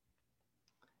it.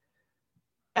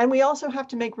 And we also have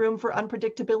to make room for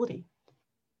unpredictability.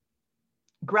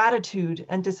 Gratitude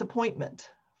and disappointment,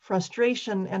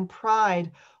 frustration and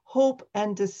pride, hope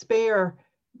and despair,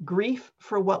 grief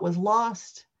for what was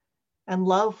lost, and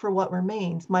love for what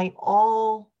remains might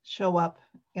all show up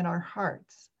in our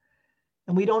hearts.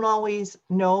 And we don't always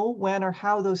know when or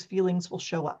how those feelings will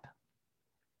show up.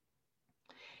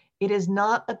 It is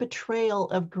not a betrayal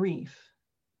of grief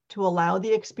to allow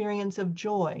the experience of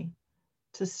joy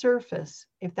to surface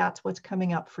if that's what's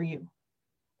coming up for you.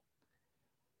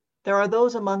 There are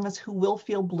those among us who will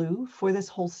feel blue for this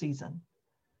whole season.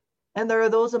 And there are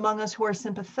those among us who are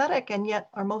sympathetic and yet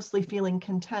are mostly feeling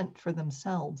content for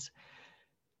themselves.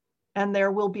 And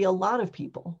there will be a lot of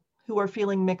people who are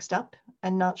feeling mixed up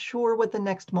and not sure what the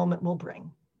next moment will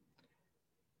bring.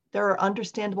 There are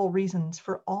understandable reasons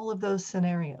for all of those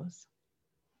scenarios.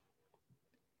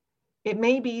 It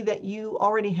may be that you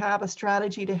already have a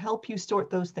strategy to help you sort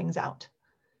those things out.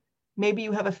 Maybe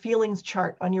you have a feelings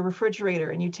chart on your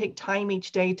refrigerator and you take time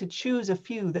each day to choose a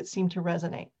few that seem to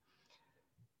resonate.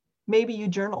 Maybe you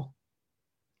journal.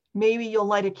 Maybe you'll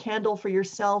light a candle for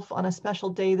yourself on a special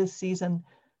day this season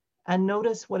and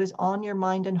notice what is on your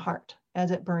mind and heart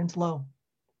as it burns low.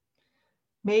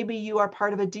 Maybe you are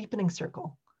part of a deepening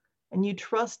circle and you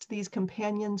trust these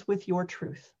companions with your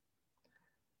truth.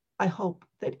 I hope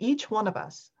that each one of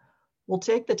us will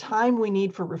take the time we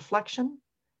need for reflection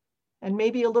and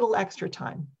maybe a little extra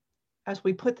time as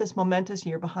we put this momentous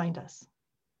year behind us.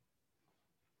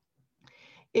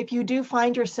 If you do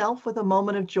find yourself with a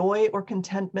moment of joy or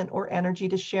contentment or energy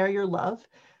to share your love,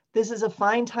 this is a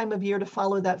fine time of year to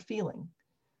follow that feeling.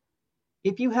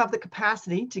 If you have the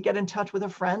capacity to get in touch with a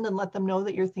friend and let them know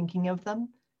that you're thinking of them,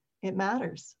 it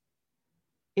matters.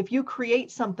 If you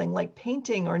create something like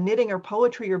painting or knitting or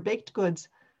poetry or baked goods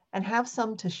and have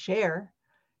some to share,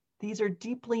 these are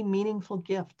deeply meaningful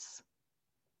gifts.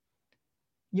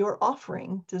 Your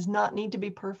offering does not need to be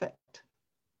perfect.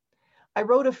 I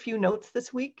wrote a few notes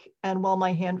this week, and while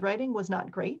my handwriting was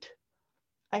not great,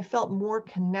 I felt more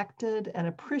connected and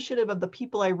appreciative of the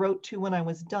people I wrote to when I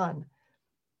was done.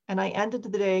 And I ended the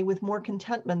day with more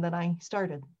contentment than I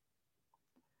started.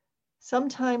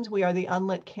 Sometimes we are the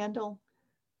unlit candle,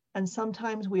 and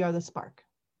sometimes we are the spark.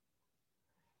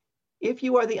 If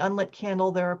you are the unlit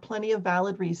candle, there are plenty of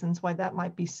valid reasons why that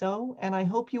might be so, and I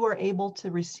hope you are able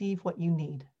to receive what you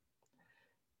need.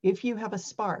 If you have a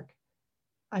spark,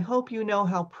 I hope you know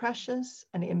how precious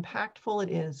and impactful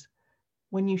it is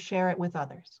when you share it with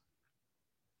others.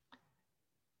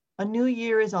 A new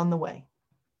year is on the way.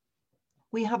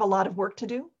 We have a lot of work to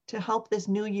do to help this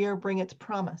new year bring its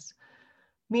promise.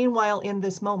 Meanwhile, in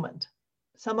this moment,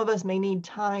 some of us may need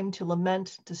time to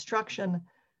lament destruction,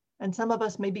 and some of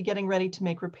us may be getting ready to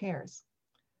make repairs.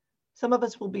 Some of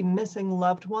us will be missing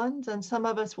loved ones, and some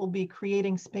of us will be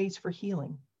creating space for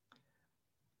healing.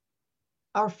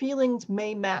 Our feelings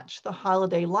may match the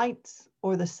holiday lights,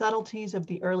 or the subtleties of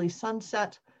the early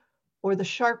sunset, or the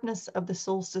sharpness of the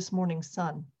solstice morning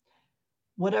sun.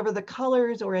 Whatever the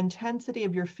colors or intensity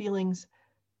of your feelings,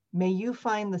 may you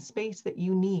find the space that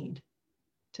you need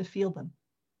to feel them.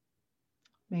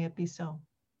 May it be so.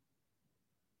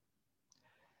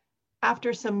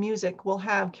 After some music, we'll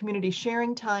have community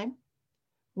sharing time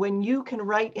when you can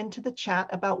write into the chat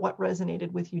about what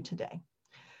resonated with you today.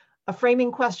 A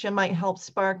framing question might help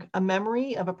spark a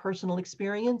memory of a personal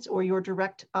experience or your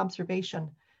direct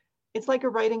observation. It's like a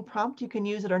writing prompt, you can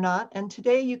use it or not, and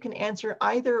today you can answer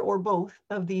either or both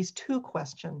of these two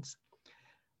questions.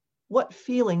 What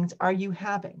feelings are you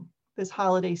having this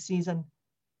holiday season?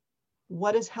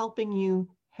 What is helping you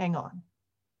hang on?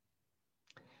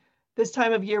 This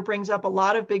time of year brings up a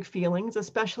lot of big feelings,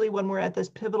 especially when we're at this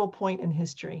pivotal point in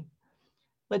history.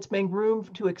 Let's make room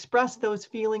to express those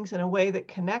feelings in a way that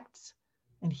connects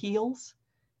and heals,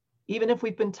 even if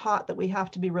we've been taught that we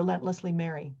have to be relentlessly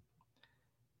merry.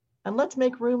 And let's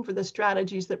make room for the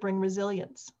strategies that bring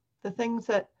resilience, the things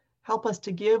that help us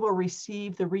to give or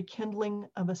receive the rekindling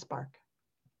of a spark.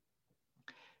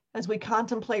 As we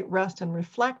contemplate, rest, and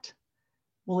reflect,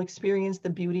 we'll experience the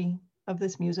beauty of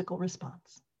this musical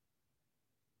response.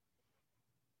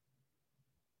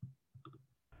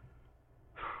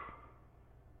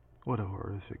 What a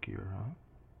horrific year, huh?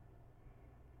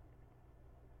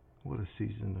 What a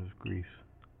season of grief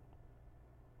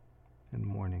and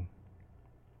mourning.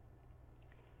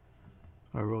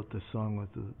 I wrote this song with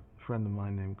a friend of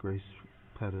mine named Grace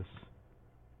Pettis,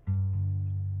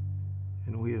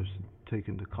 and we have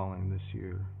taken to calling this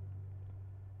year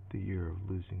the year of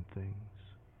losing things.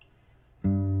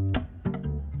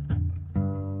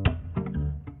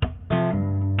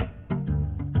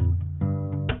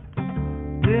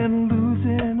 Then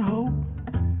losing hope,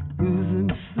 losing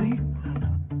sleep.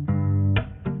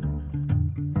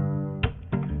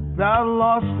 I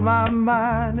lost my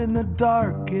mind in the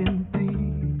dark and deep.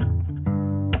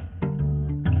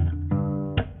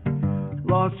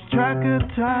 Lost track of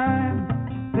time,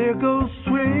 there goes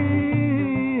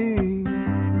swing.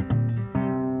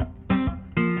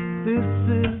 This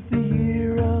is the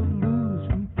year of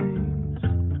losing things.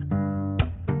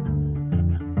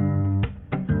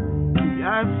 The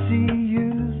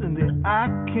ICUs and the I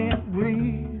can't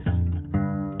breathe.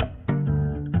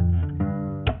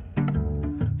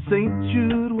 St.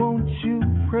 Jude, won't you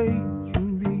pray for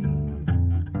me?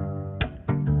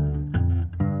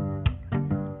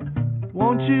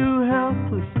 Won't you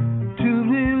help us to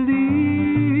believe?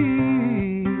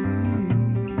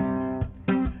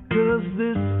 'Cause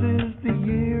this is the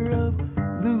year of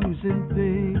losing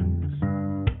things.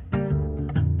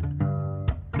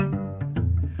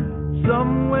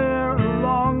 Somewhere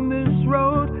along this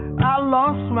road, I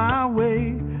lost my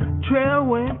way. Trail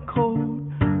went cold.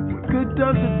 Good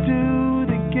does it do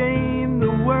to gain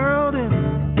the world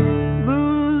and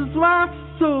lose my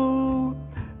soul?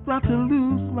 About to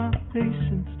lose my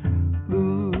patience,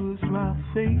 lose my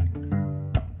faith,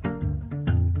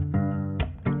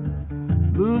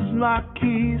 lose my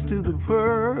keys to the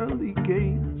pearly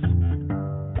gates.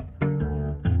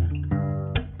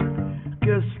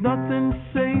 Guess nothing's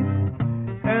safe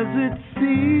as it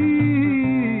seems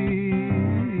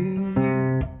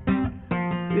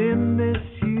in this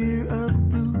year of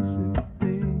losing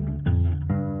things.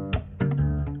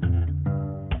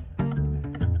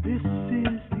 This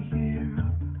is the year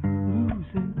of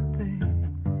losing things.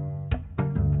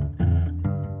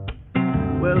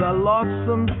 Well, I lost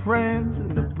some friends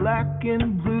in the black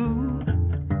and blue.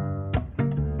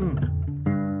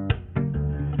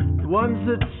 The ones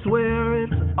that swear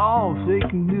it's all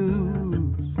fake news.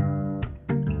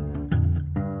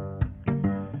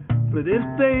 But if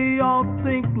they all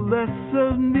think less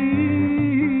of me,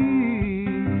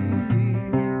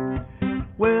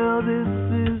 well, this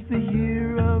is the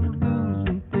year of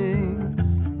losing things.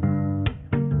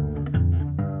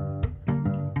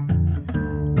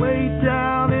 Way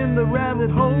down in the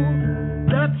rabbit hole,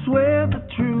 that's where the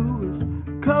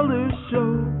truest colors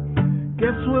show.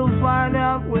 Guess we'll find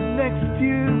out what next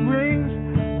year brings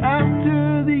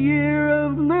after the year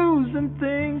of losing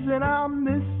things. And I'll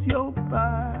miss your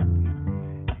body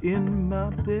in my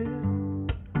bed,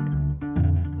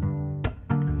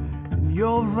 and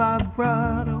your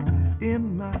vibrato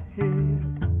in my head,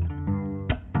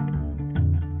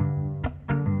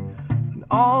 and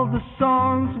all the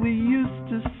songs we used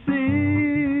to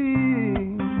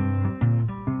sing.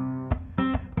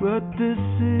 But this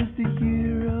is the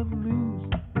year of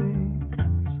losing things.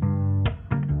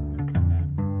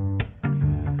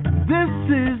 This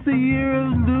is the year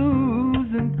of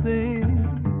losing things.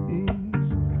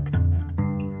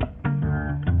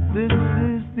 This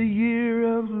is the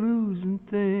year of losing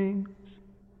things.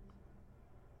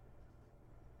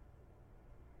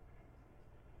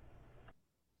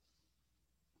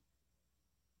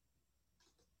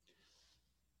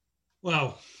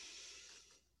 Wow.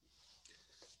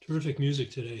 Terrific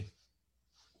music today.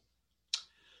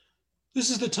 This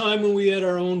is the time when we add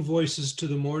our own voices to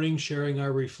the morning, sharing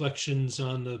our reflections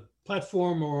on the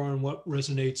platform or on what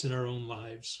resonates in our own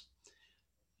lives.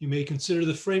 You may consider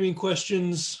the framing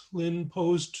questions Lynn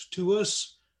posed to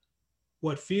us.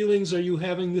 What feelings are you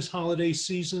having this holiday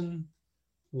season?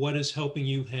 What is helping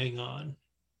you hang on?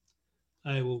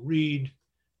 I will read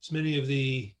as many of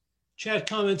the chat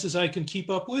comments as I can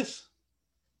keep up with.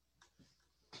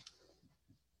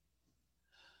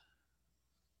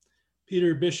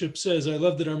 Peter Bishop says, I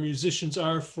love that our musicians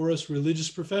are, for us, religious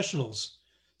professionals.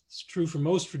 It's true for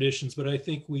most traditions, but I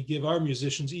think we give our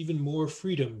musicians even more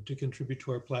freedom to contribute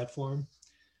to our platform.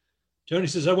 Tony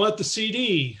says, I want the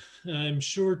CD. I'm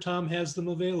sure Tom has them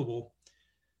available.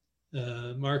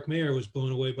 Mark Mayer was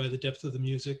blown away by the depth of the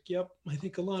music. Yep, I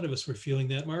think a lot of us were feeling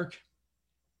that, Mark.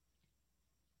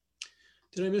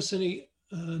 Did I miss any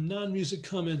non-music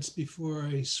comments before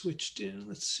I switched in?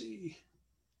 Let's see.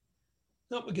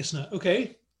 Nope, I guess not.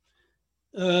 Okay.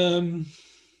 Who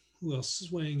else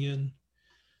is weighing in?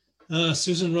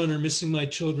 Susan Runner, missing my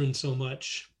children so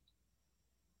much.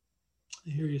 I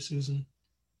hear you, Susan.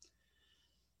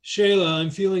 Shayla,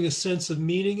 I'm feeling a sense of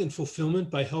meaning and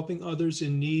fulfillment by helping others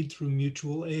in need through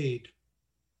mutual aid.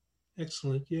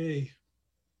 Excellent, yay.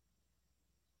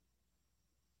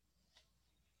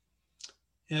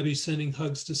 Abby sending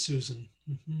hugs to Susan.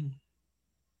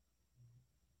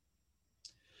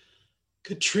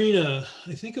 Katrina,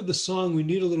 I think of the song, We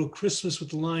Need a Little Christmas, with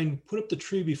the line, put up the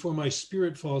tree before my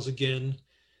spirit falls again.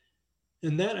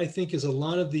 And that, I think, is a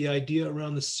lot of the idea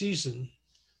around the season.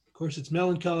 Of course, it's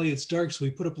melancholy, it's dark, so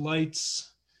we put up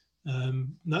lights.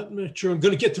 Not sure I'm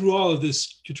going to get through all of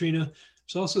this, Katrina.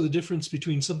 There's also the difference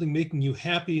between something making you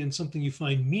happy and something you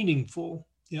find meaningful.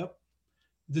 Yep.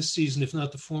 This season, if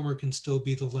not the former, can still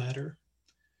be the latter.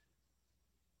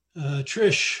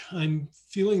 Trish, I'm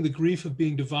feeling the grief of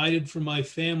being divided from my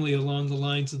family along the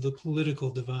lines of the political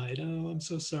divide. Oh, I'm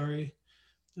so sorry.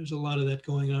 There's a lot of that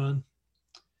going on.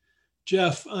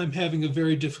 Jeff, I'm having a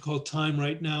very difficult time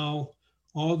right now.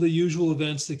 All the usual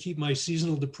events that keep my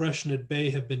seasonal depression at bay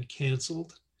have been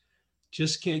canceled.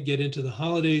 Just can't get into the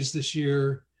holidays this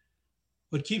year.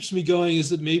 What keeps me going is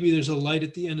that maybe there's a light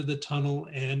at the end of the tunnel,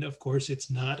 and of course,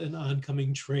 it's not an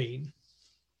oncoming train.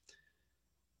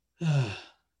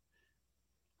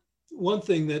 One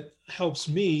thing that helps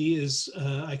me is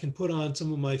I can put on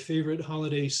some of my favorite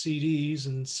holiday CDs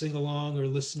and sing along or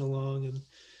listen along, and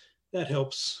that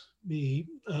helps me.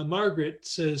 Margaret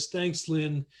says, thanks,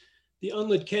 Lynn. The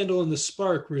unlit candle and the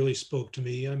spark really spoke to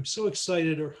me. I'm so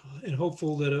excited and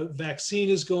hopeful that a vaccine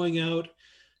is going out,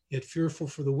 yet fearful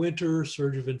for the winter,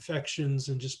 surge of infections,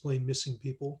 and just plain missing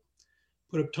people.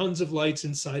 Put up tons of lights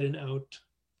inside and out.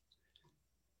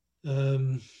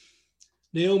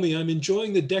 Naomi, I'm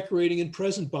enjoying the decorating and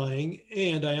present buying,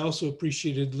 and I also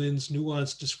appreciated Lynn's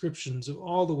nuanced descriptions of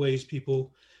all the ways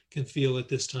people can feel at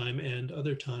this time and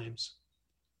other times.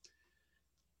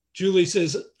 Julie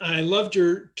says, I loved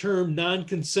your term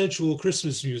non-consensual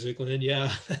Christmas music, Lynn.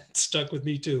 Yeah, that stuck with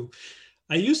me too.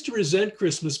 I used to resent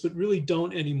Christmas, but really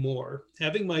don't anymore.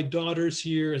 Having my daughters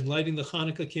here and lighting the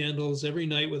Hanukkah candles every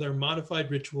night with our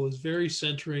modified ritual is very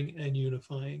centering and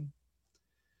unifying.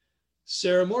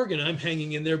 Sarah Morgan, I'm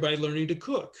hanging in there by learning to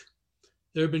cook.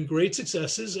 There have been great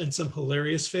successes and some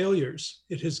hilarious failures.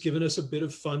 It has given us a bit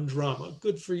of fun drama.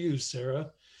 Good for you,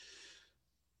 Sarah.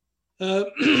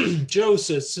 Joe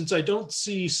says, since I don't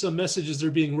see some messages that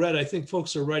are being read, I think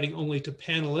folks are writing only to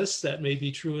panelists. That may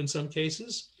be true in some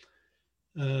cases.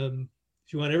 If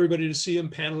you want everybody to see them,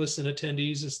 panelists and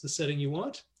attendees is the setting you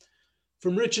want.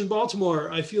 From Rich in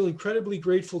Baltimore, I feel incredibly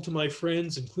grateful to my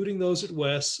friends, including those at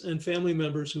Wes, and family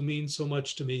members who mean so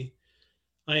much to me.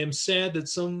 I am sad that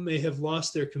some may have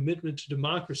lost their commitment to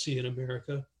democracy in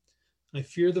America. I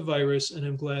fear the virus and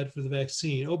I'm glad for the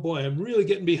vaccine. Oh boy, I'm really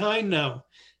getting behind now.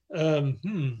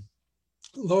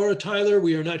 Laura Tyler,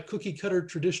 we are not cookie cutter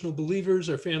traditional believers.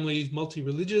 Our family is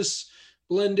multi-religious,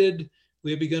 blended.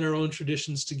 We have begun our own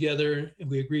traditions together, and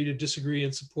we agree to disagree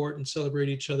and support and celebrate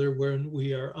each other when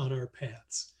we are on our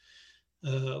paths.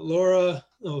 Laura,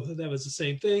 oh, that was the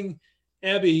same thing.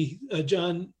 Abby,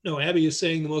 Abby is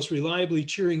saying the most reliably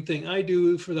cheering thing I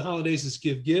do for the holidays is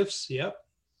give gifts. Yep.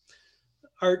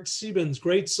 Art Siebens,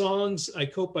 great songs. I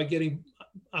cope by getting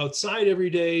outside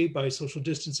every day, by social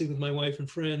distancing with my wife and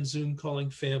friends, Zoom calling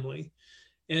family.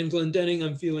 And Glendenning,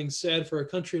 I'm feeling sad for our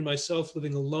country and myself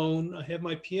living alone. I have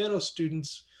my piano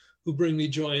students who bring me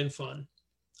joy and fun.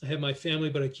 I have my family,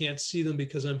 but I can't see them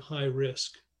because I'm high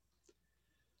risk.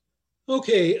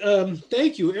 Okay,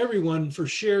 thank you everyone for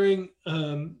sharing.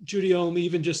 Judy Ohm,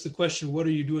 even just the question, what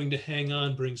are you doing to hang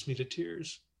on, brings me to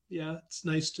tears. Yeah, it's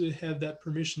nice to have that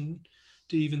permission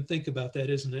to even think about that,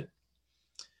 isn't it?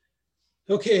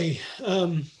 Okay,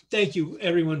 thank you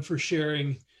everyone for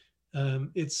sharing.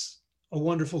 It's a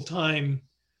wonderful time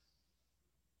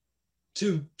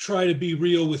to try to be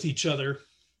real with each other,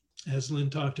 as Lynn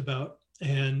talked about,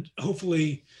 and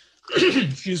hopefully,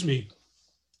 excuse me,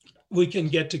 we can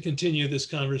get to continue this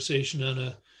conversation on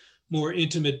a more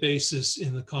intimate basis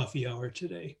in the coffee hour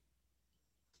today.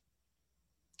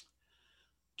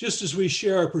 Just as we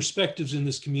share our perspectives in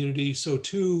this community, so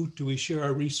too do we share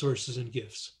our resources and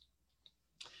gifts.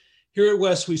 Here at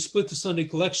Wes, we split the Sunday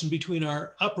collection between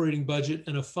our operating budget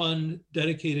and a fund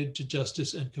dedicated to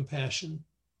justice and compassion.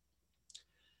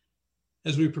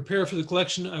 As we prepare for the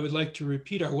collection, I would like to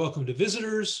repeat our welcome to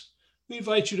visitors. We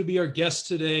invite you to be our guests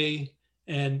today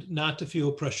and not to feel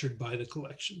pressured by the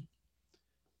collection.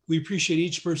 We appreciate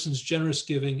each person's generous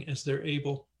giving as they're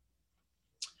able.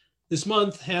 This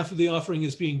month, half of the offering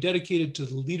is being dedicated to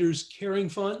the Leaders Caring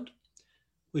Fund,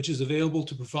 which is available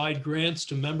to provide grants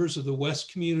to members of the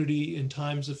West community in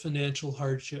times of financial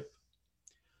hardship.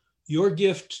 Your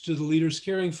gift to the Leaders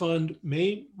Caring Fund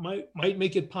might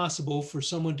make it possible for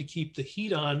someone to keep the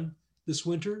heat on this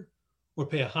winter, or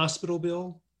pay a hospital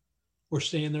bill, or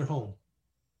stay in their home.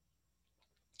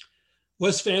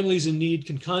 West families in need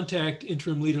can contact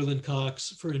Interim Leader Lynn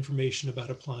Cox for information about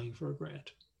applying for a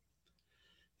grant.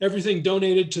 Everything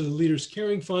donated to the Leaders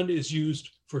Caring Fund is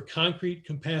used for concrete,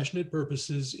 compassionate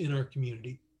purposes in our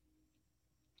community.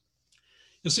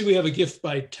 You'll see we have a gift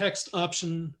by text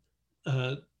option.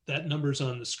 That number's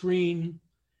on the screen.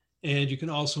 And you can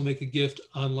also make a gift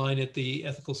online at the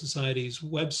Ethical Society's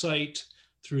website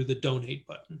through the donate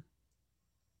button.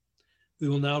 We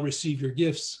will now receive your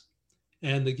gifts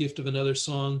and the gift of another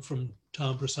song from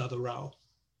Tom Prasada Rao.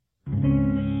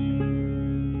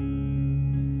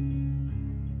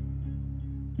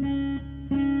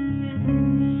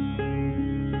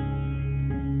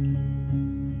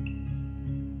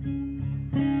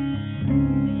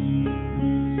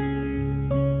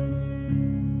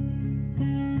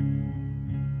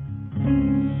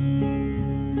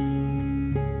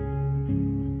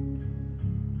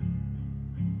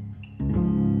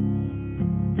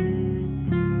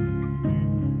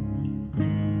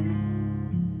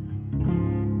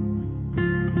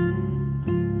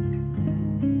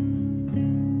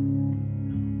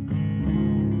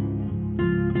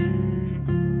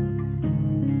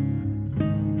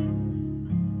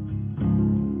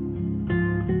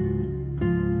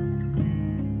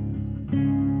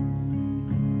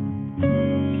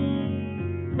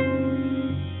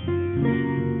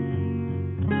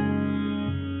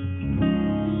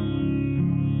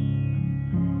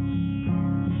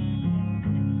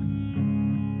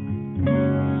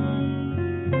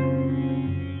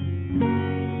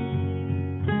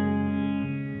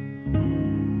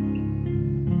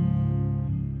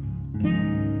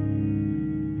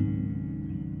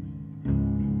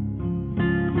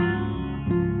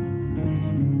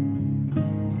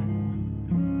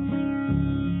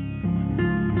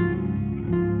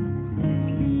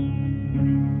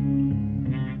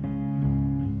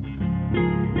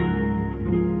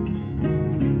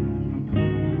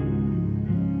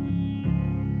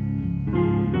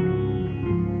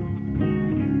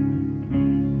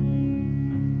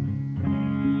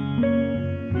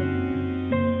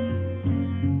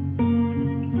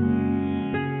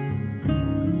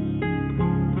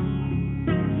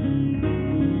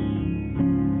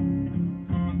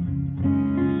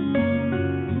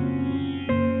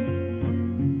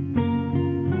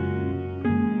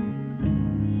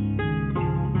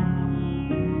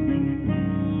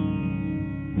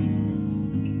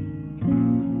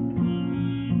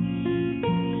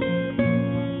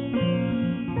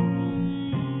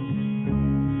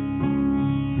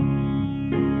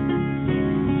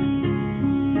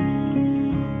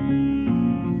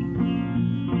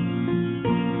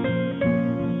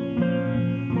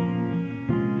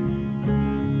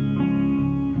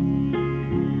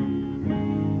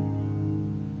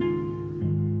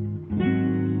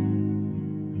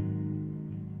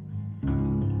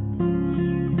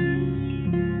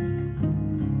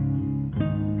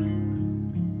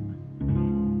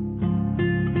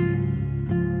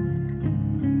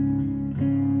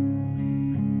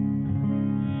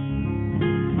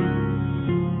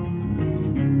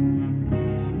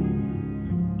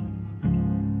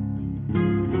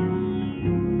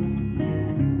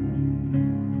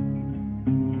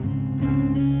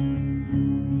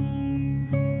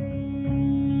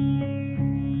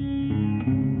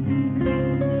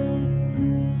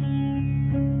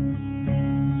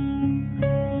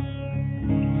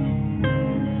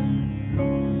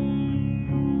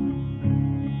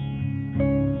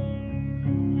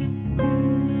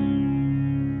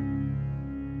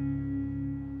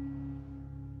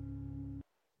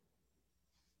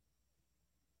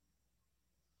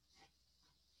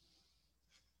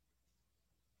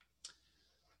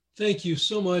 Thank you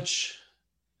so much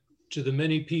to the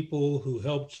many people who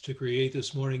helped to create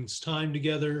this morning's time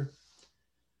together.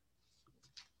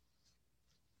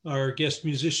 Our guest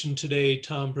musician today,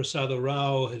 Tom Prasada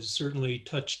Rao, has certainly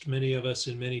touched many of us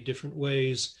in many different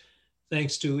ways.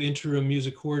 Thanks to interim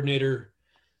music coordinator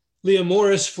Leah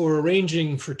Morris for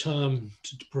arranging for Tom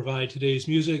to provide today's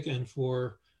music and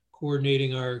for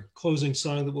coordinating our closing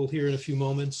song that we'll hear in a few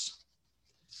moments.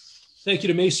 Thank you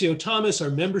to Maceo Thomas, our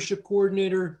membership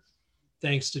coordinator.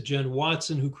 Thanks to Jen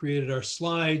Watson, who created our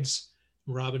slides,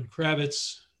 Robin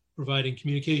Kravitz, providing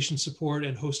communication support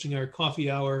and hosting our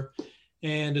coffee hour.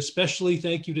 And especially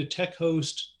thank you to tech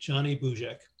host Johnny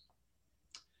Bujek.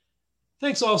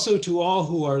 Thanks also to all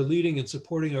who are leading and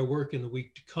supporting our work in the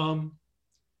week to come.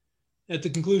 At the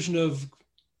conclusion of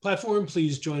platform,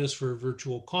 please join us for a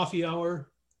virtual coffee hour.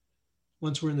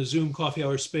 Once we're in the Zoom coffee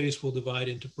hour space, we'll divide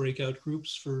into breakout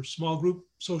groups for small group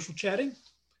social chatting.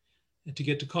 And to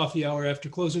get to coffee hour after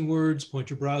closing words, point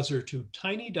your browser to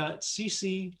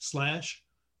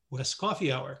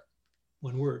tiny.cc/westcoffeehour,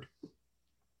 one word.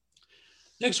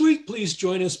 Next week, please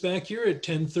join us back here at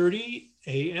 10:30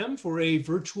 a.m. for a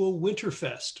virtual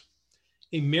Winterfest.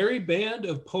 A merry band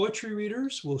of poetry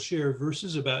readers will share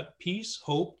verses about peace,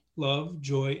 hope, love,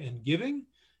 joy, and giving.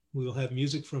 We will have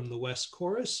music from the West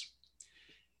Chorus.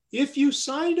 If you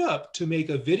signed up to make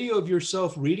a video of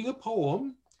yourself reading a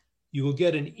poem, you will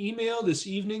get an email this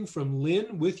evening from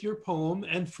Lynn with your poem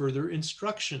and further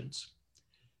instructions.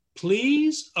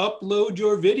 Please upload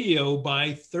your video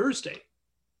by Thursday.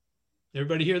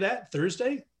 Everybody hear that?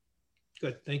 Thursday?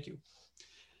 Good, thank you.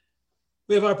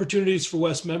 We have opportunities for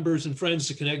West members and friends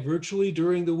to connect virtually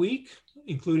during the week,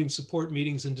 including support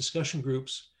meetings and discussion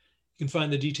groups. You can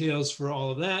find the details for all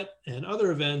of that and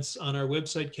other events on our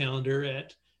website calendar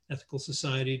at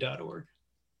ethicalsociety.org.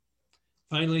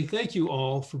 Finally, thank you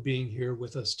all for being here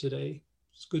with us today.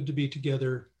 It's good to be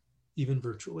together, even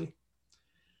virtually.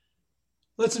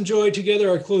 Let's enjoy together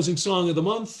our closing song of the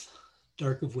month,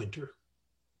 Dark of Winter.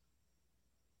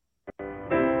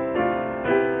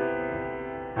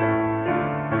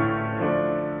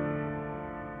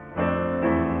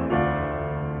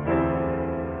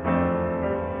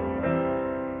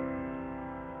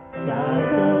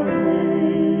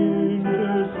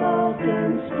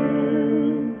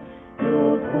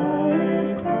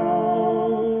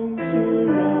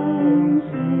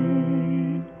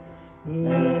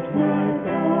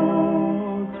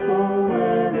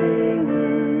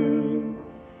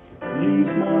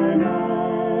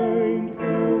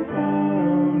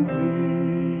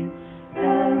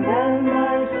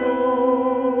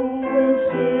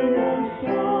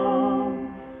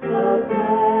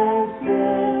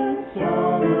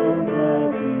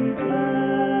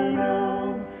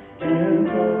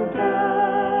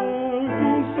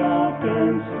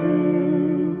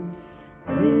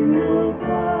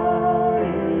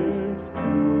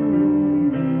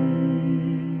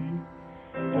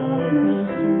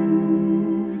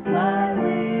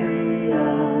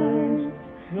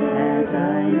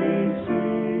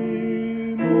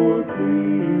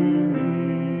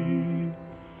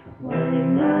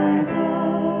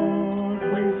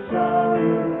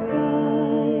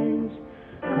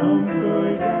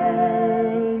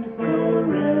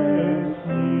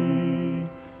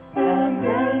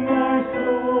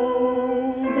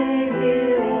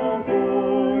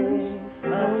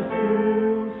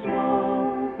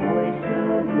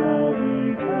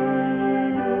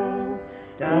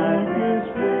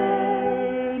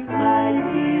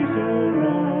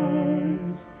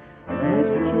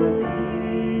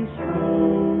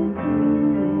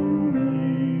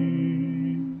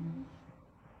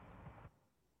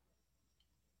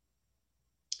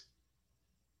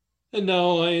 And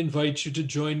now I invite you to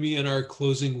join me in our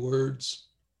closing words.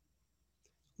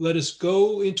 Let us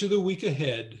go into the week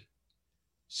ahead,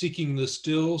 seeking the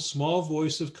still small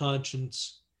voice of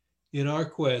conscience in our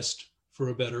quest for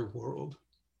a better world.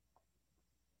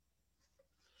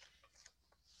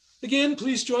 Again,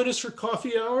 please join us for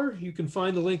coffee hour. You can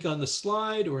find the link on the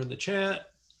slide or in the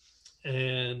chat.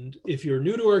 And if you're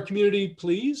new to our community,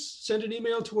 please send an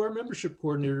email to our membership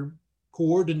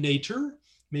coordinator,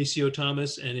 Maceo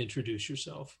Thomas, and introduce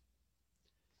yourself.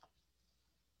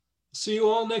 See you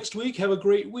all next week. Have a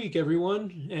great week,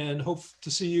 everyone, and hope to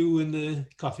see you in the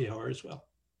coffee hour as well.